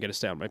stop. I'm going to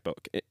stay on my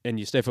book. And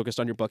you stay focused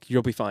on your book,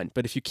 you'll be fine.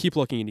 But if you keep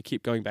looking and you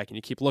keep going back and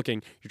you keep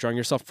looking, you're drawing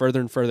yourself further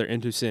and further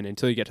into sin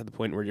until you get to the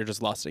point where you're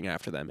just lusting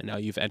after them. And now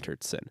you've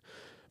entered sin.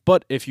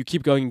 But if you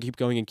keep going and keep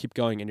going and keep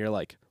going and you're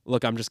like,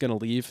 look, I'm just going to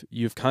leave,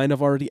 you've kind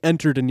of already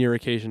entered a near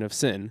occasion of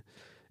sin.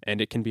 And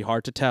it can be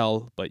hard to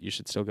tell, but you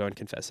should still go and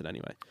confess it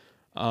anyway.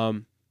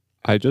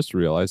 I just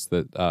realized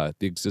that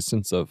the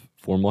existence of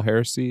formal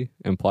heresy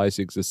implies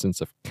the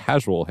existence of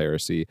casual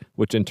heresy,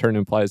 which in turn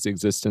implies the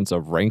existence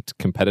of ranked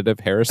competitive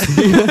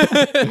heresy.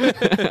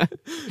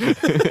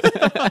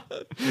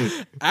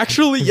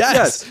 Actually,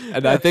 yes.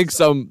 And I think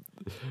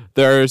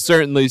there are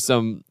certainly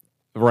some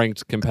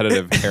ranked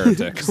competitive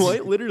heretics.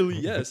 Quite literally,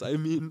 yes. I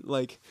mean,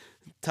 like,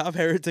 top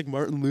heretic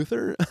Martin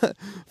Luther,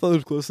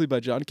 followed closely by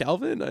John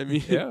Calvin. I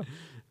mean, Yeah.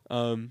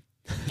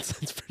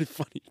 That's pretty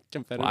funny.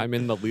 Competitive. I'm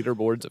in the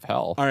leaderboards of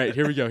hell. All right,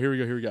 here we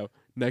go.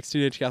 Next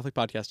Teenage Catholic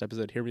Podcast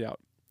episode. Hear me out.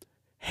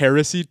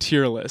 Heresy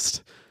tier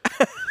list.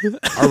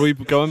 Are we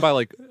going by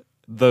like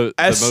the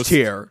S most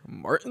tier,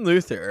 Martin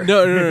Luther.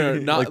 No.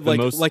 Not Like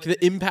like the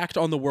the impact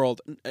on the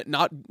world.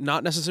 Not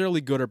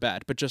necessarily good or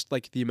bad, but just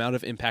like the amount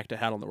of impact it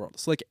had on the world.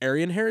 So like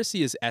Arian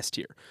heresy is S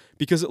tier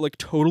because it like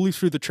totally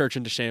threw the church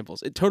into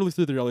shambles. It totally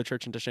threw the early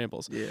church into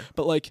shambles. Yeah.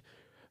 But like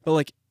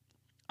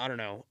I don't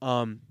know.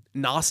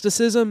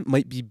 Gnosticism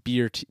might be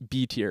B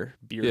tier.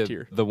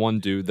 the one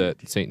dude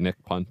that Saint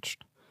Nick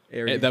punched?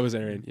 That was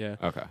Arian, yeah.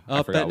 Okay. I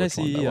Up forgot at which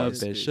one that Nicaea, was.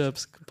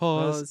 bishops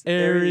pause,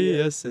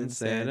 Arius and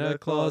Santa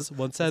Claus.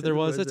 One said there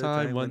was a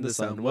time when the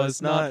sun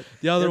was not.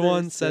 The other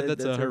one said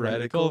that's a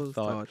heretical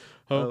thought.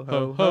 Ho,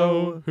 ho,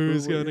 ho,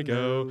 who's gonna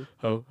go?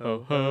 Ho,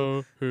 ho,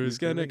 ho, who's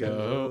gonna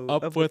go?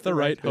 Up with the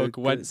right hook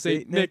went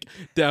Saint Nick,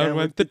 down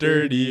went the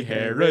dirty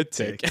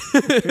heretic.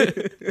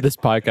 This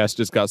podcast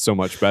just got so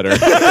much better.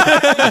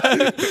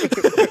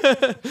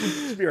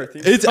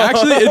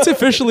 It's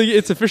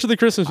officially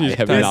Christmas music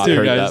have time not too,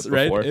 heard guys. that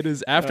Right? before. It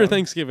is after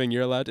Thanksgiving.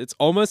 You're allowed. It's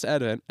almost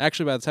Advent.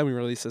 Actually, by the time we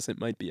release this, it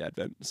might be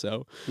Advent.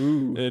 So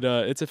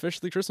it's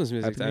officially Christmas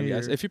music Happy time, New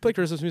guys. Year. If you play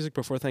Christmas music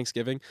before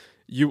Thanksgiving,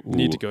 you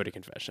need to go to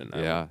confession.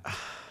 Yeah.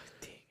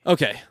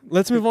 Okay,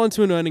 let's move on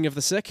to anointing of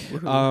the sick.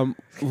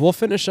 We'll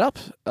finish up.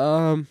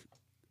 I'll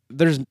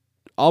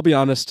be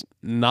honest,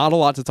 not a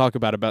lot to talk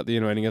about the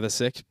anointing of the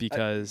sick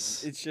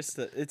because It's just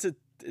it's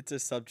a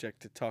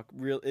subject to talk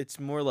real. It's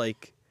more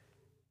like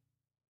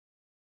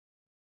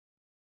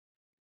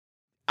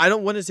I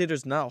don't want to say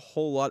there's not a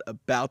whole lot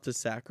about the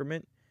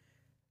sacrament,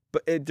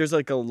 but there's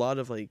like a lot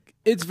of like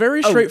it's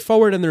very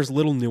straightforward and there's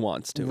little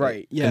nuance to it.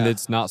 Right. Yeah. And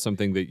it's not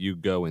something that you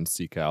go and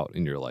seek out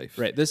in your life.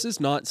 Right. This is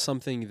not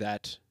something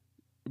that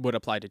would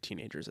apply to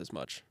teenagers as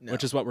much, No.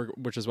 which is what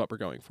we're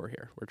going for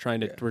here. We're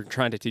trying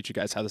to teach you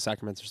guys how the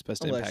sacraments are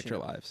supposed to Unless, impact you your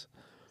know, lives.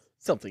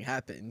 something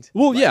happened.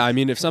 Well, yeah, I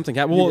mean, if something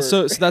happened, well,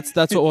 so that's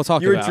what we'll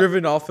talk You were about.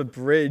 driven off a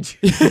bridge.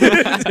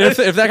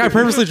 if that guy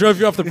purposely drove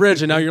you off the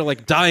bridge and now you're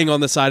like dying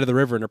on the side of the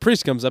river and a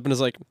priest comes up and is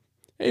like,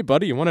 "Hey,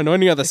 buddy, you want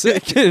anointing of the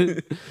sick?"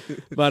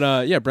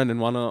 But yeah, Brendan,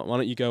 why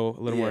don't you go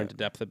a little more into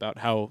depth about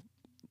how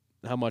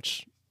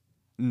much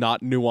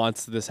not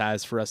nuance this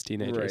has for us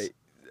teenagers?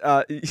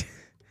 Right.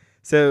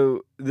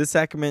 So this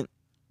sacrament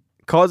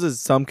causes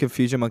some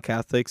confusion among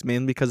Catholics,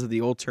 mainly because of the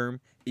old term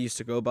it used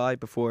to go by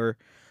before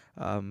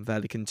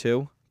Vatican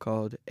II,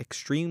 called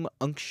extreme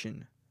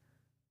unction.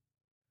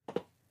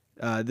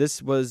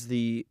 This was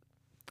the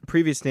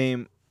previous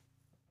name,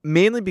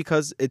 mainly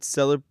because it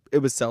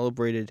was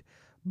celebrated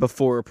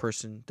before a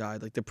person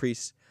died. Like the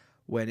priest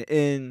went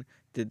in,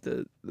 did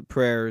the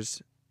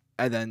prayers,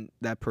 and then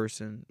that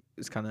person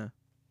is kind of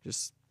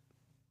just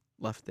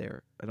left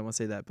there. I don't want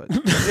to say that, but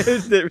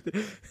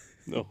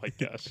Oh my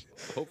gosh.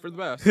 Hope for the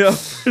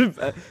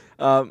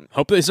best.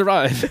 Hope they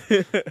survive.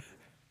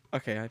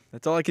 Okay,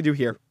 that's all I can do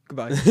here.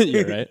 Goodbye.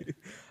 You're right.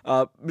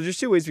 But there's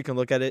two ways we can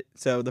look at it.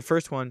 So the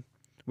first one,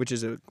 which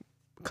is a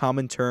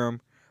common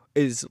term,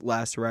 is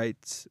last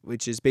rites,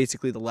 which is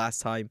basically the last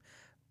time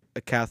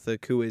a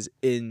Catholic who is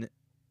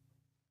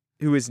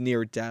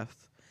near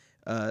death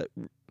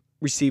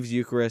receives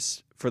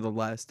Eucharist for the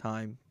last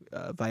time,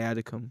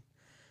 viaticum.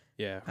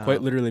 Yeah,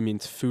 quite literally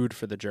means food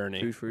for the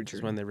journey. Food for which is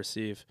journey. when they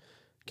receive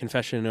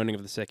confession and anointing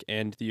of the sick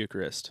and the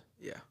Eucharist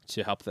Yeah.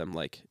 to help them.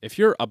 Like, if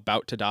you're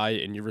about to die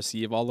and you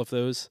receive all of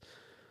those,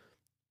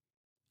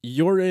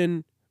 you're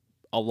in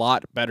a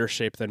lot better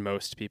shape than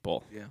most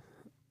people. Yeah.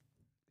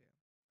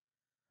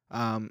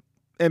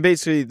 And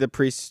basically, the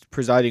priest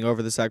presiding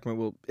over the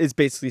sacrament is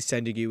basically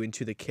sending you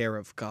into the care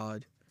of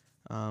God.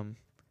 And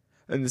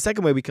the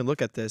second way we can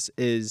look at this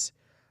is,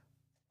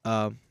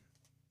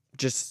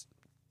 just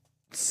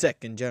sick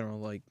in general.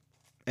 Like,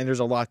 and there's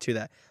a lot to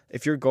that.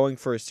 If you're going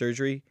for a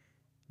surgery,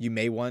 you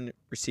may want to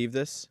receive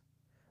this.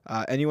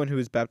 Anyone who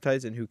is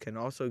baptized and who can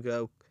also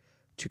go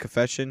to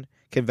confession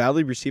can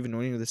validly receive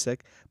anointing of the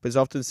sick, but is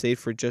often saved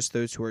for just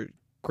those who are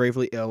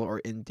gravely ill or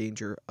in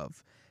danger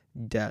of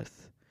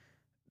death.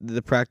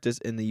 The practice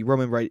in the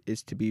Roman Rite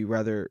is to be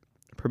rather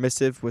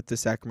permissive with the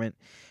sacrament.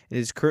 It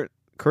is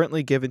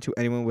currently given to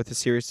anyone with a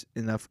serious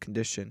enough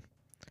condition.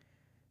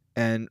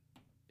 And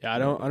Yeah, I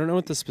don't know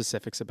what the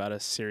specifics about a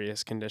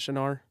serious condition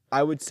are.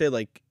 I would say,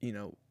 like,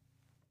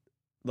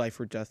 life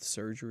or death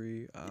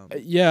surgery.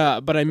 Yeah,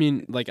 but I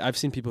mean, like, I've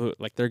seen people who,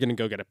 like, they're going to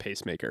go get a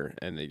pacemaker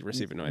and they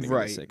receive anointing of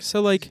Right. the sick.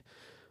 So, like,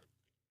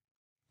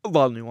 A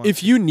lot of nuance.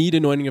 if you need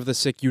anointing of the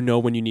sick, you know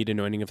when you need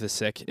anointing of the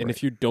sick. And Right.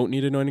 if you don't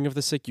need anointing of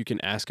the sick, you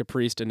can ask a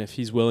priest. And if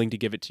he's willing to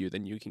give it to you,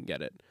 then you can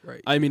get it.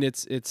 Right. I mean,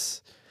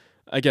 it's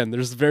again,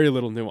 there's very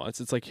little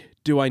nuance. It's like,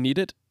 do I need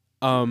it?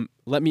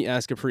 Let me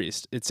ask a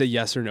priest. It's a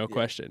yes or no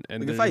question.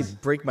 And Like, if I there's-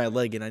 break my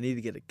leg and I need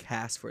to get a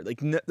cast for it,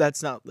 like,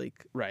 that's not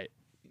like right.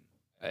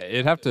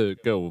 It'd have to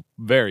go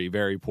very,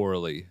 very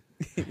poorly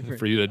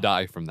for you to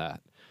die from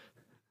that.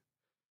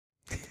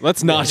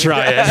 Let's not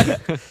try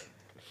it.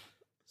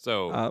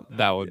 So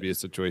that would be a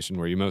situation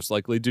where you most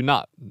likely do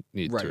not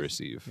need Right. to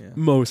receive. Yeah.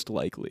 Most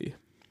likely.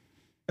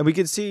 And we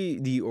can see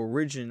the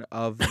origin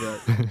of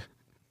the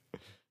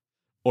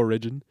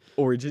Origin.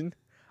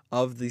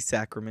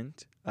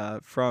 sacrament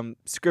from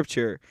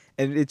Scripture,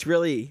 and it's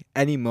really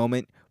any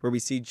moment where we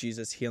see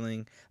Jesus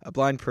healing a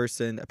blind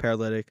person, a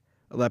paralytic,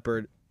 a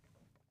leopard,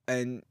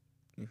 and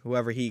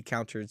whoever he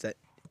encounters that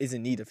is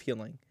in need of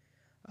healing.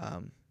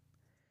 And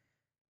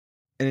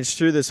it's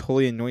through this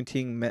holy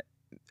anointing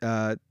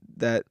that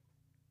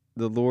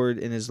the Lord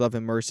in his love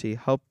and mercy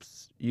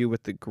helps you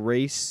with the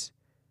grace.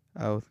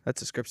 Oh,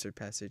 that's a scripture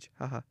passage.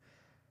 Haha.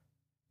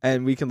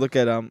 And we can look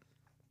at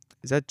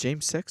is that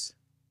James 6?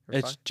 Or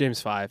It's 5?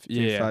 James 5.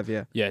 James Yeah. 5,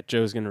 yeah. Yeah,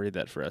 Joe's going to read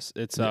that for us.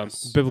 It's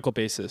Yes. biblical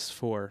basis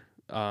for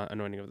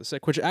anointing of the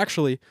sick, which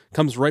actually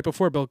comes right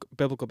before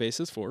biblical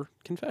basis for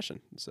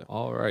confession. So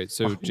All right.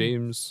 So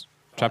James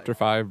chapter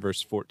 5,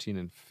 verse 14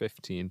 and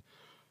 15.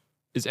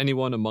 Is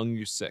anyone among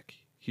you sick?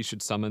 He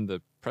should summon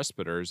the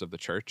presbyters of the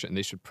church, and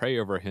they should pray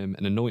over him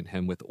and anoint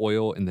him with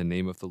oil in the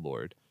name of the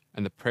Lord.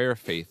 And the prayer of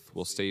faith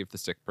will save the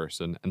sick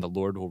person, and the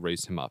Lord will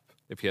raise him up.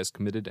 If he has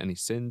committed any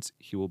sins,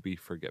 he will be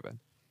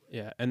forgiven.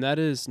 yeah, and that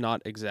is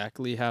not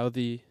exactly how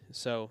in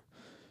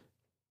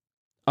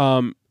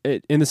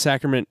the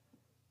sacrament,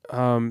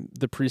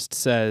 the priest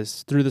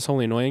says, through this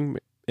holy anointing,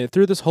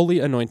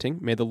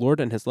 may the Lord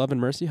and his love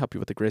and mercy help you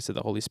with the grace of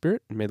the Holy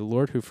Spirit, and may the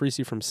Lord who frees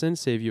you from sin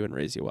save you and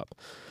raise you up.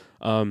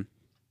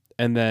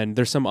 And then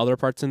there's some other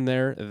parts in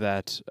there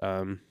that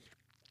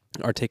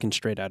are taken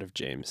straight out of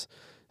James.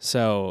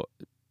 So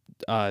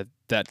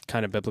that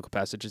kind of biblical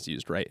passage is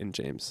used right in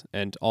James,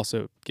 and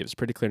also gives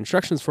pretty clear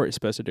instructions for what you're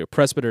supposed to do.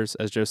 Presbyters,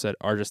 as Joe said,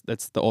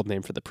 that's the old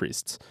name for the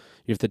priests.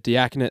 You have the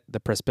diaconate, the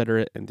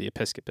presbyterate, and the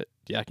episcopate.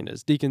 Diaconate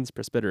is deacons,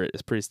 presbyterate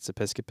is priests,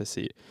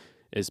 episcopacy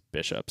is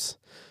bishops.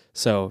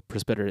 So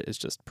presbyterate is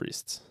just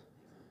priests.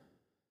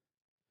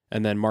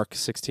 And then Mark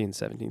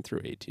 16:17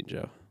 through 18,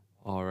 Joe.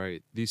 All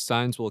right. These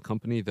signs will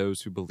accompany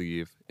those who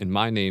believe. In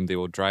my name they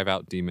will drive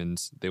out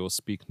demons. They will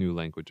speak new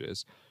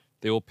languages.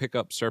 They will pick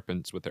up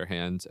serpents with their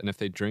hands, and if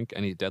they drink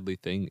any deadly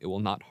thing, it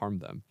will not harm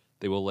them.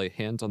 They will lay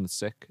hands on the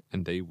sick,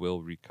 and they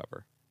will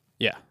recover.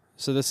 Yeah.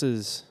 So this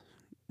is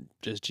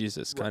just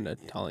Jesus kind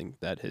of telling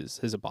that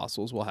his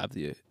apostles will have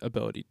the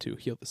ability to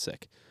heal the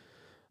sick.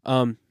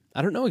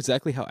 I don't know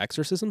exactly how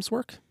exorcisms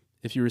work.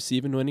 If you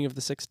receive anointing of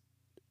the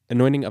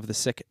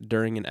sick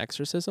during an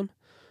exorcism,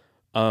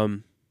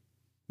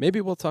 maybe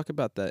we'll talk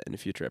about that in a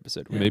future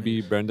episode.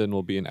 Maybe Brendan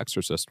will be an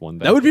exorcist one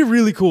day. That would be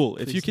really cool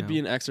if Please you could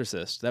be no. an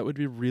exorcist. That would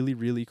be really,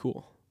 really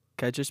cool.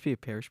 Can I just be a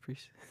parish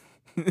priest?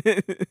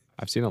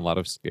 I've seen a lot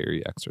of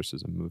scary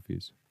exorcism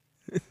movies.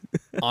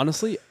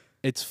 Honestly,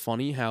 it's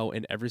funny how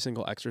in every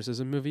single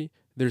exorcism movie,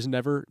 there's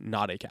never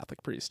not a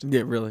Catholic priest.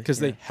 Yeah, really. Because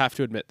they have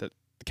to admit that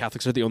the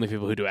Catholics are the only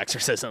people who do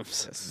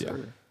exorcisms. Yes, Yeah.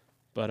 sir.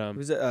 But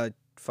Who's it?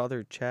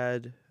 Father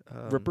Chad.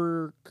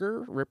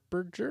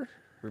 Ripperger?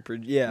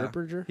 Yeah.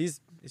 Ripperger? Is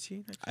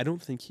he? I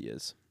don't think he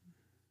is.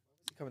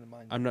 Coming to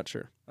mind. I'm not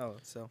sure. Oh,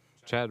 so.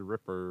 Chad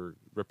Ripperger.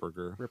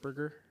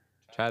 Ripperger?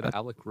 Chad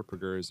Alec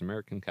Ripperger is an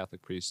American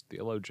Catholic priest,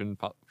 theologian,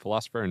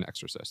 philosopher, and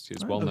exorcist. He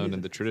is Oh, well known yeah.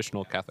 in the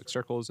traditional Catholic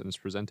circles and has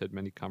presented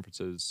many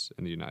conferences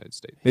in the United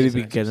States. Maybe He's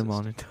we an can get him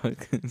exorcist. on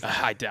and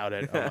talk. I doubt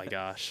it. Oh my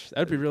gosh. That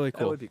would be really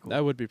cool. would be cool.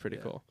 That would be pretty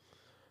Yeah. cool.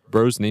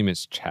 Bro's name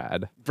is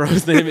Chad.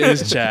 Bro's name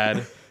is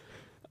Chad.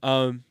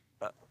 All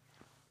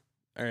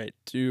right.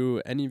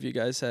 Do any of you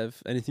guys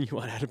have anything you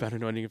want to add about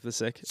anointing of the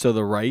sick? So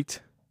the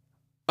rite.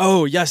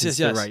 Oh, yes, is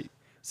yes, the yes. rite.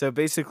 So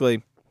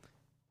basically,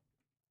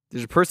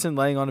 there's a person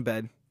laying on a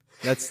bed.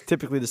 That's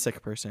typically the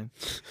sick person.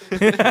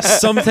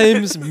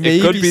 Sometimes maybe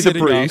It could be the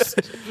sitting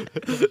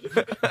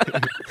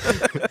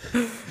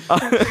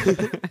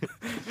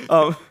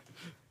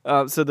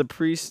So the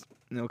priest,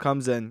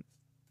 comes in,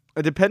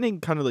 depending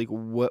kind of like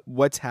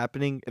what's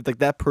happening. If like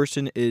that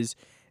person is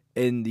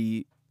in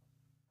the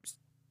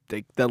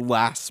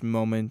last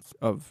moment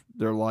of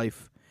their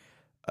life,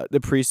 the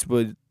priest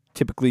would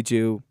typically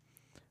do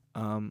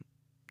the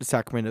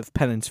sacrament of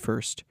penance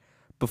first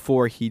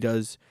before he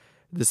does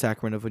the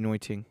sacrament of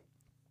anointing.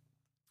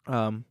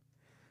 So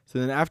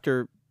then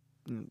after,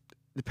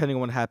 depending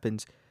on what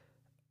happens,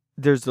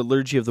 there's the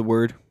liturgy of the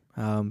word.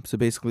 So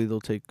basically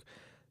they'll take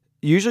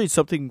usually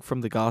something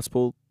from the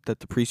gospel that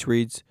the priest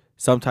reads.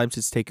 Sometimes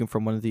it's taken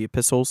from one of the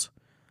epistles,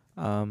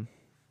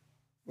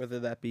 whether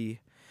that be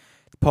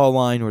the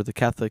Pauline or the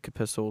Catholic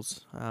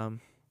epistles.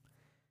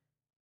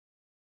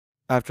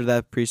 After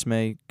that, priest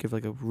may give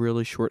like a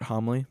really short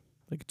homily,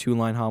 like a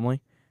 2-line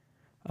homily.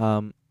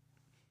 And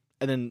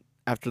then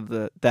after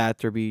that,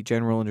 there'll be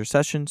general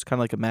intercessions, kind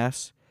of like a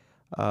mass.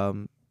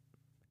 And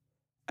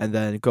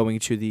then going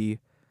to the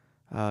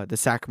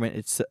sacrament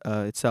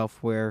itself,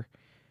 where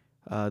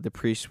the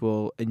priest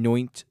will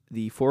anoint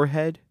the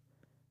forehead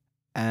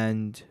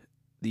and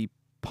the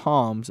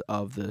palms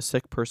of the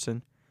sick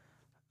person.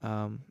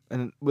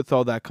 And with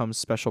all that comes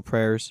special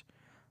prayers,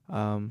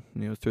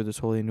 through this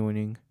holy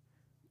anointing.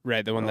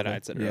 Right, the one that I Okay.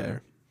 had said Yeah.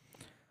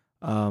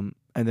 earlier.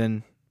 And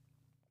then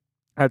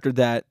after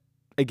that,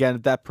 again,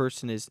 if that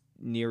person is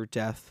near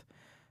death,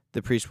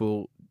 the priest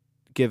will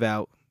give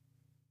out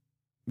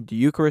the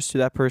Eucharist to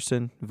that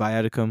person,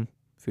 viaticum,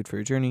 food for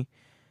your journey.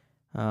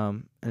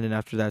 And then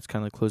after that, it's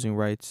kind of like closing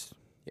rites,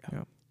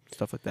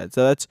 stuff like that.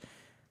 So that's,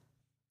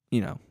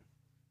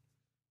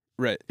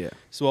 Right. Yeah.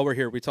 So while we're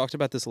here, we talked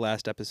about this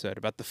last episode,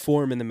 about the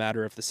form and the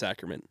matter of the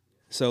sacrament.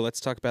 So let's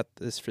talk about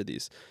this for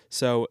these.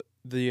 So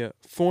the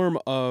form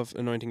of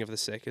anointing of the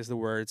sick is the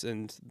words,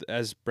 and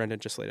as Brendan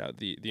just laid out,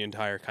 the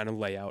entire kind of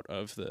layout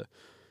of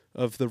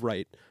the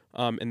rite.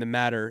 And the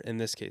matter in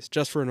this case,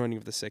 just for anointing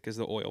of the sick, is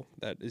the oil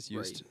that is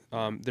used.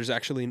 There's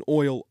actually an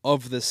oil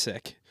of the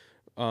sick,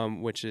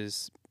 which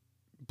is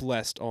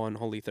blessed on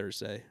Holy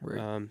Thursday,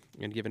 Right.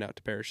 and given out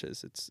to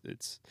parishes.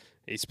 It's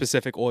a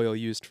specific oil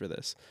used for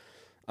this.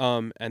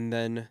 And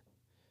then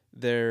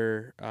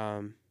there,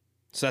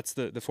 so that's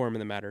the form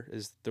and the matter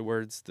is the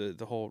words,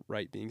 the whole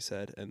rite being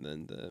said, and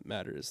then the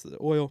matter is the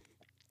oil.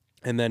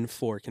 And then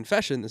for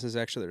confession, this is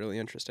actually really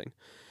interesting.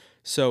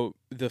 So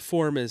the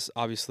form is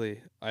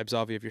obviously, I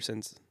absolve you of your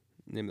sins,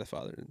 in the name of the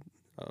Father,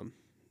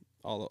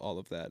 all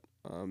of that.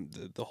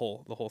 The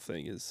whole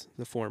thing is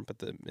the form, but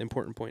the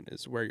important point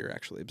is where you're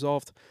actually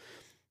absolved.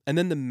 And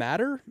then the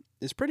matter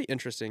is pretty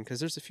interesting because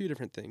there's a few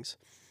different things.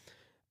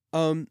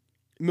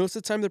 Most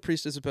of the time, the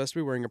priest is supposed to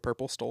be wearing a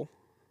purple stole,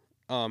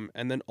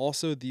 and then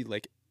also the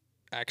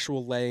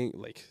actual laying,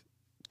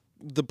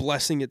 the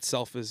blessing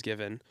itself is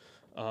given.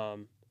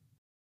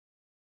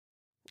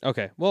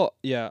 Okay, well,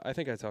 yeah, I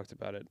think I talked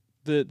about it.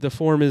 The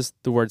form is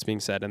the words being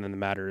said, and then the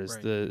matter is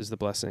Right. the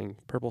blessing.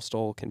 Purple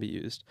stole can be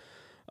used,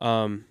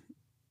 and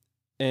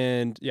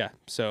yeah,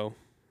 so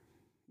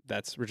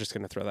we're just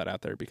gonna throw that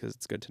out there because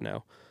it's good to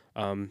know.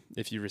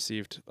 If you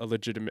received a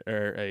legitimate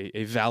or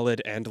a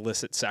valid and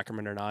illicit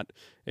sacrament or not.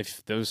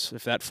 If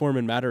that form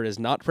and matter is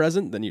not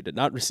present, then you did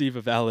not receive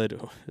a valid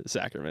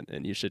sacrament,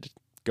 and you should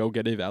go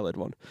get a valid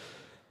one.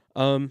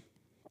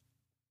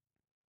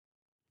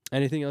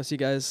 Anything else you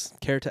guys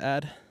care to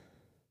add?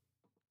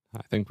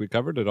 I think we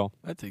covered it all.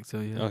 I think so,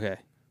 yeah. Okay.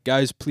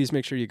 Guys, please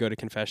make sure you go to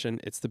confession.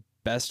 It's the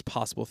best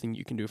possible thing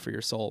you can do for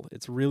your soul.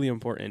 It's really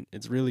important.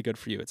 It's really good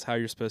for you. It's how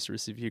you're supposed to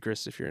receive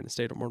Eucharist if you're in a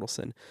state of mortal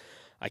sin.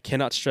 I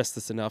cannot stress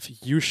this enough.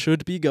 You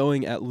should be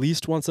going at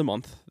least once a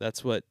month.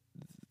 That's what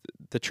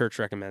the church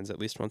recommends, at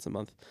least once a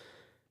month.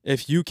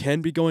 If you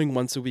can be going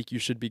once a week, you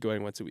should be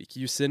going once a week.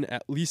 You sin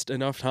at least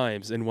enough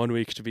times in 1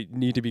 week to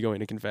need to be going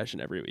to confession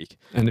every week.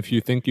 And if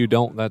you think you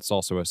don't, that's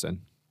also a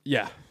sin.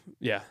 Yeah.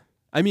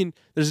 I mean,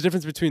 there's a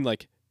difference between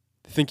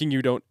thinking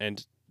you don't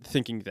and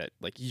thinking that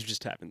you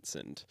just haven't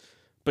sinned.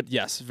 But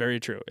yes, very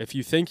true. If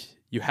you think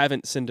you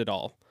haven't sinned at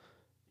all,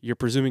 you're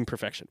presuming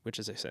perfection, which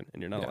is a sin,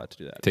 and you're not allowed to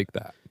do that. Take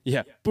that.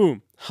 Yeah.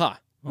 Boom. Ha.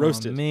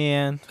 Roasted. Oh,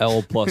 man.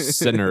 L plus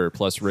sinner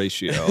plus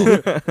ratio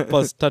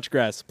Plus touch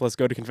grass. Plus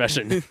go to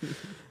confession.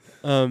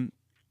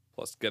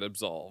 plus get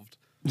absolved.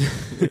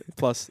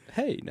 Plus,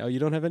 hey, now you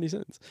don't have any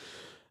sins.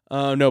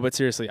 No, but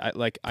seriously, I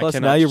Plus,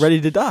 cannot. now you're ready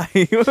to die.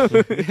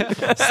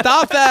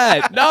 Stop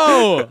that!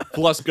 No.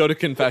 Plus, go to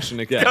confession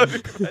again.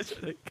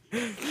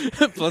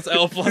 Plus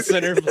L plus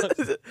sinner.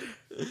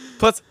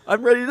 Plus,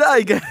 I'm ready to die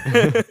again.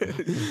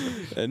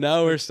 And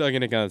now we're stuck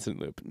in a constant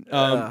loop.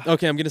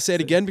 Okay, I'm gonna say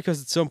it again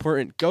because it's so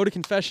important. Go to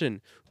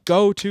confession.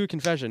 Go to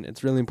confession.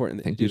 It's really important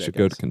that I think you you do should that,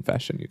 go guys. to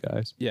confession, you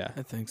guys. Yeah.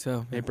 I think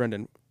so. Hey,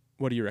 Brendan,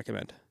 what do you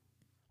recommend?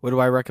 What do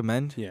I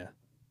recommend? Yeah.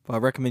 Well, I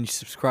recommend you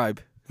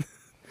subscribe.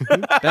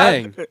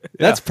 Bang.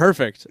 That's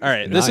perfect. All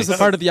right. This is the Nice.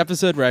 part of the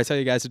episode where I tell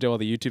you guys to do all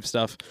the YouTube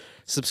stuff.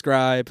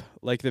 Subscribe,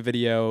 like the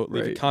video,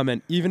 leave a Right.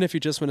 comment. Even if you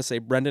just want to say,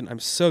 Brendan, I'm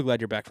so glad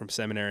you're back from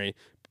seminary,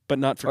 but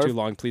not for Or too if-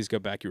 long. Please go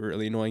back. You were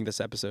really annoying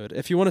this episode.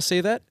 If you want to say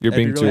that, You're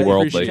that'd being be too really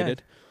worldly.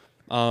 appreciated.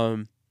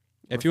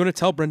 If you want to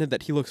tell Brendan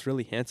that he looks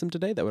really handsome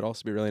today, that would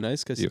also be really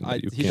nice because Even though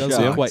you he can't does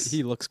see look him. quite.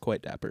 He looks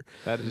quite dapper.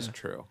 That is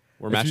true.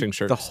 We're If you- matching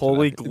shirts. The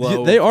holy tonight.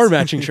 glow. They are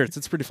matching shirts.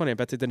 It's pretty funny. I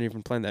bet they didn't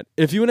even plan that.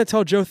 If you want to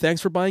tell Joe thanks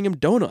for buying him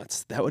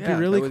donuts, that would Yeah, be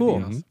really that would be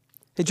cool. awesome.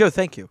 Hey, Joe,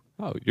 thank you.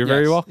 Oh, you're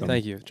very Yes. welcome.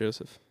 Thank you,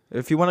 Joseph.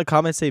 If you want to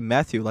comment, say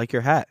Matthew, like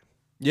your hat.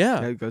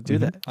 Yeah, Yeah, go do Mhm.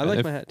 that. I like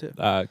if- my hat too.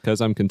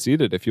 Because I'm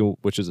conceited,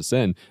 which is a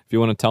sin. If you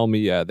want to tell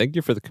me, thank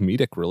you for the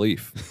comedic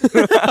relief.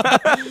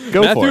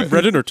 Go Matthew for and it.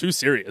 Brendan are too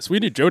serious. We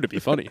need Joe to be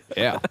funny.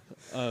 Yeah.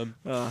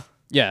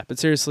 Yeah, but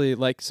seriously,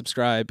 like,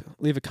 subscribe,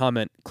 leave a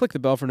comment, click the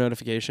bell for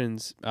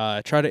notifications,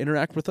 try to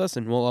interact with us,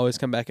 and we'll always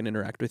come back and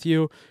interact with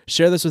you.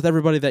 Share this with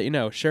everybody that you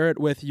know. Share it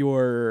with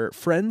your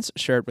friends,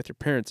 share it with your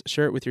parents,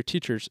 share it with your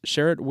teachers,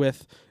 share it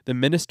with the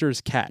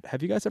minister's cat.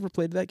 Have you guys ever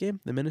played that game,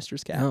 the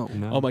minister's cat? No.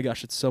 No. Oh my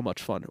gosh, it's so much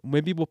fun.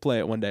 Maybe we'll play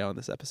it one day on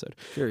this episode.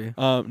 Sure. Yeah.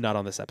 Not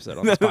on this episode,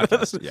 on this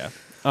podcast.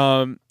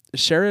 Yeah.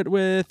 Share it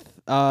with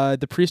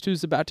the priest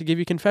who's about to give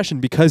you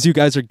confession because you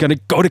guys are gonna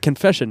go to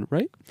confession,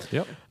 right?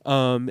 Yep.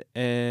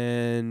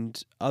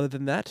 And other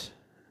than that,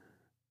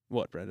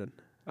 what, Brendan?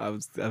 I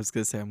was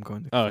gonna say I'm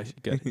going to. Oh,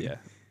 good. Yeah,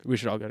 we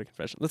should all go to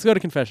confession. Let's go to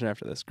confession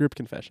after this group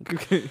confession.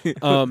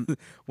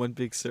 One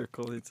big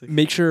circle. It's like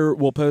Make sure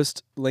we'll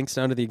post links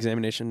down to the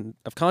examination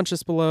of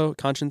conscience below.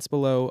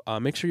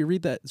 Make sure you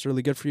read that. It's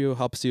really good for you.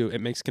 Helps you. It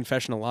makes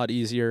confession a lot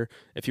easier.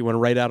 If you want to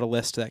write out a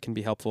list, that can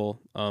be helpful.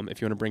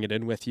 If you want to bring it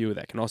in with you,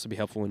 that can also be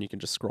helpful, and you can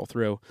just scroll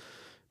through.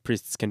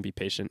 Priests can be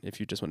patient if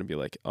you just want to be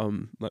like,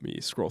 let me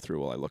scroll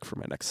through while I look for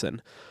my next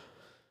sin.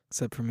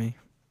 except for me.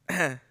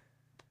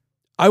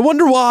 I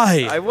wonder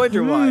why. I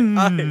wonder why.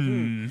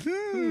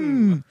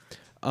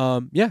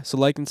 Yeah, so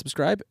like and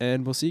subscribe,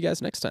 and we'll see you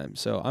guys next time.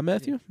 So I'm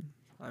Matthew,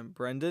 I'm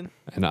Brendan.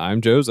 And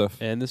I'm Joseph.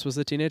 and this was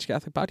the Teenage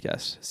Catholic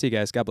Podcast. See you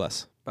guys. God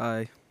bless.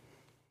 Bye.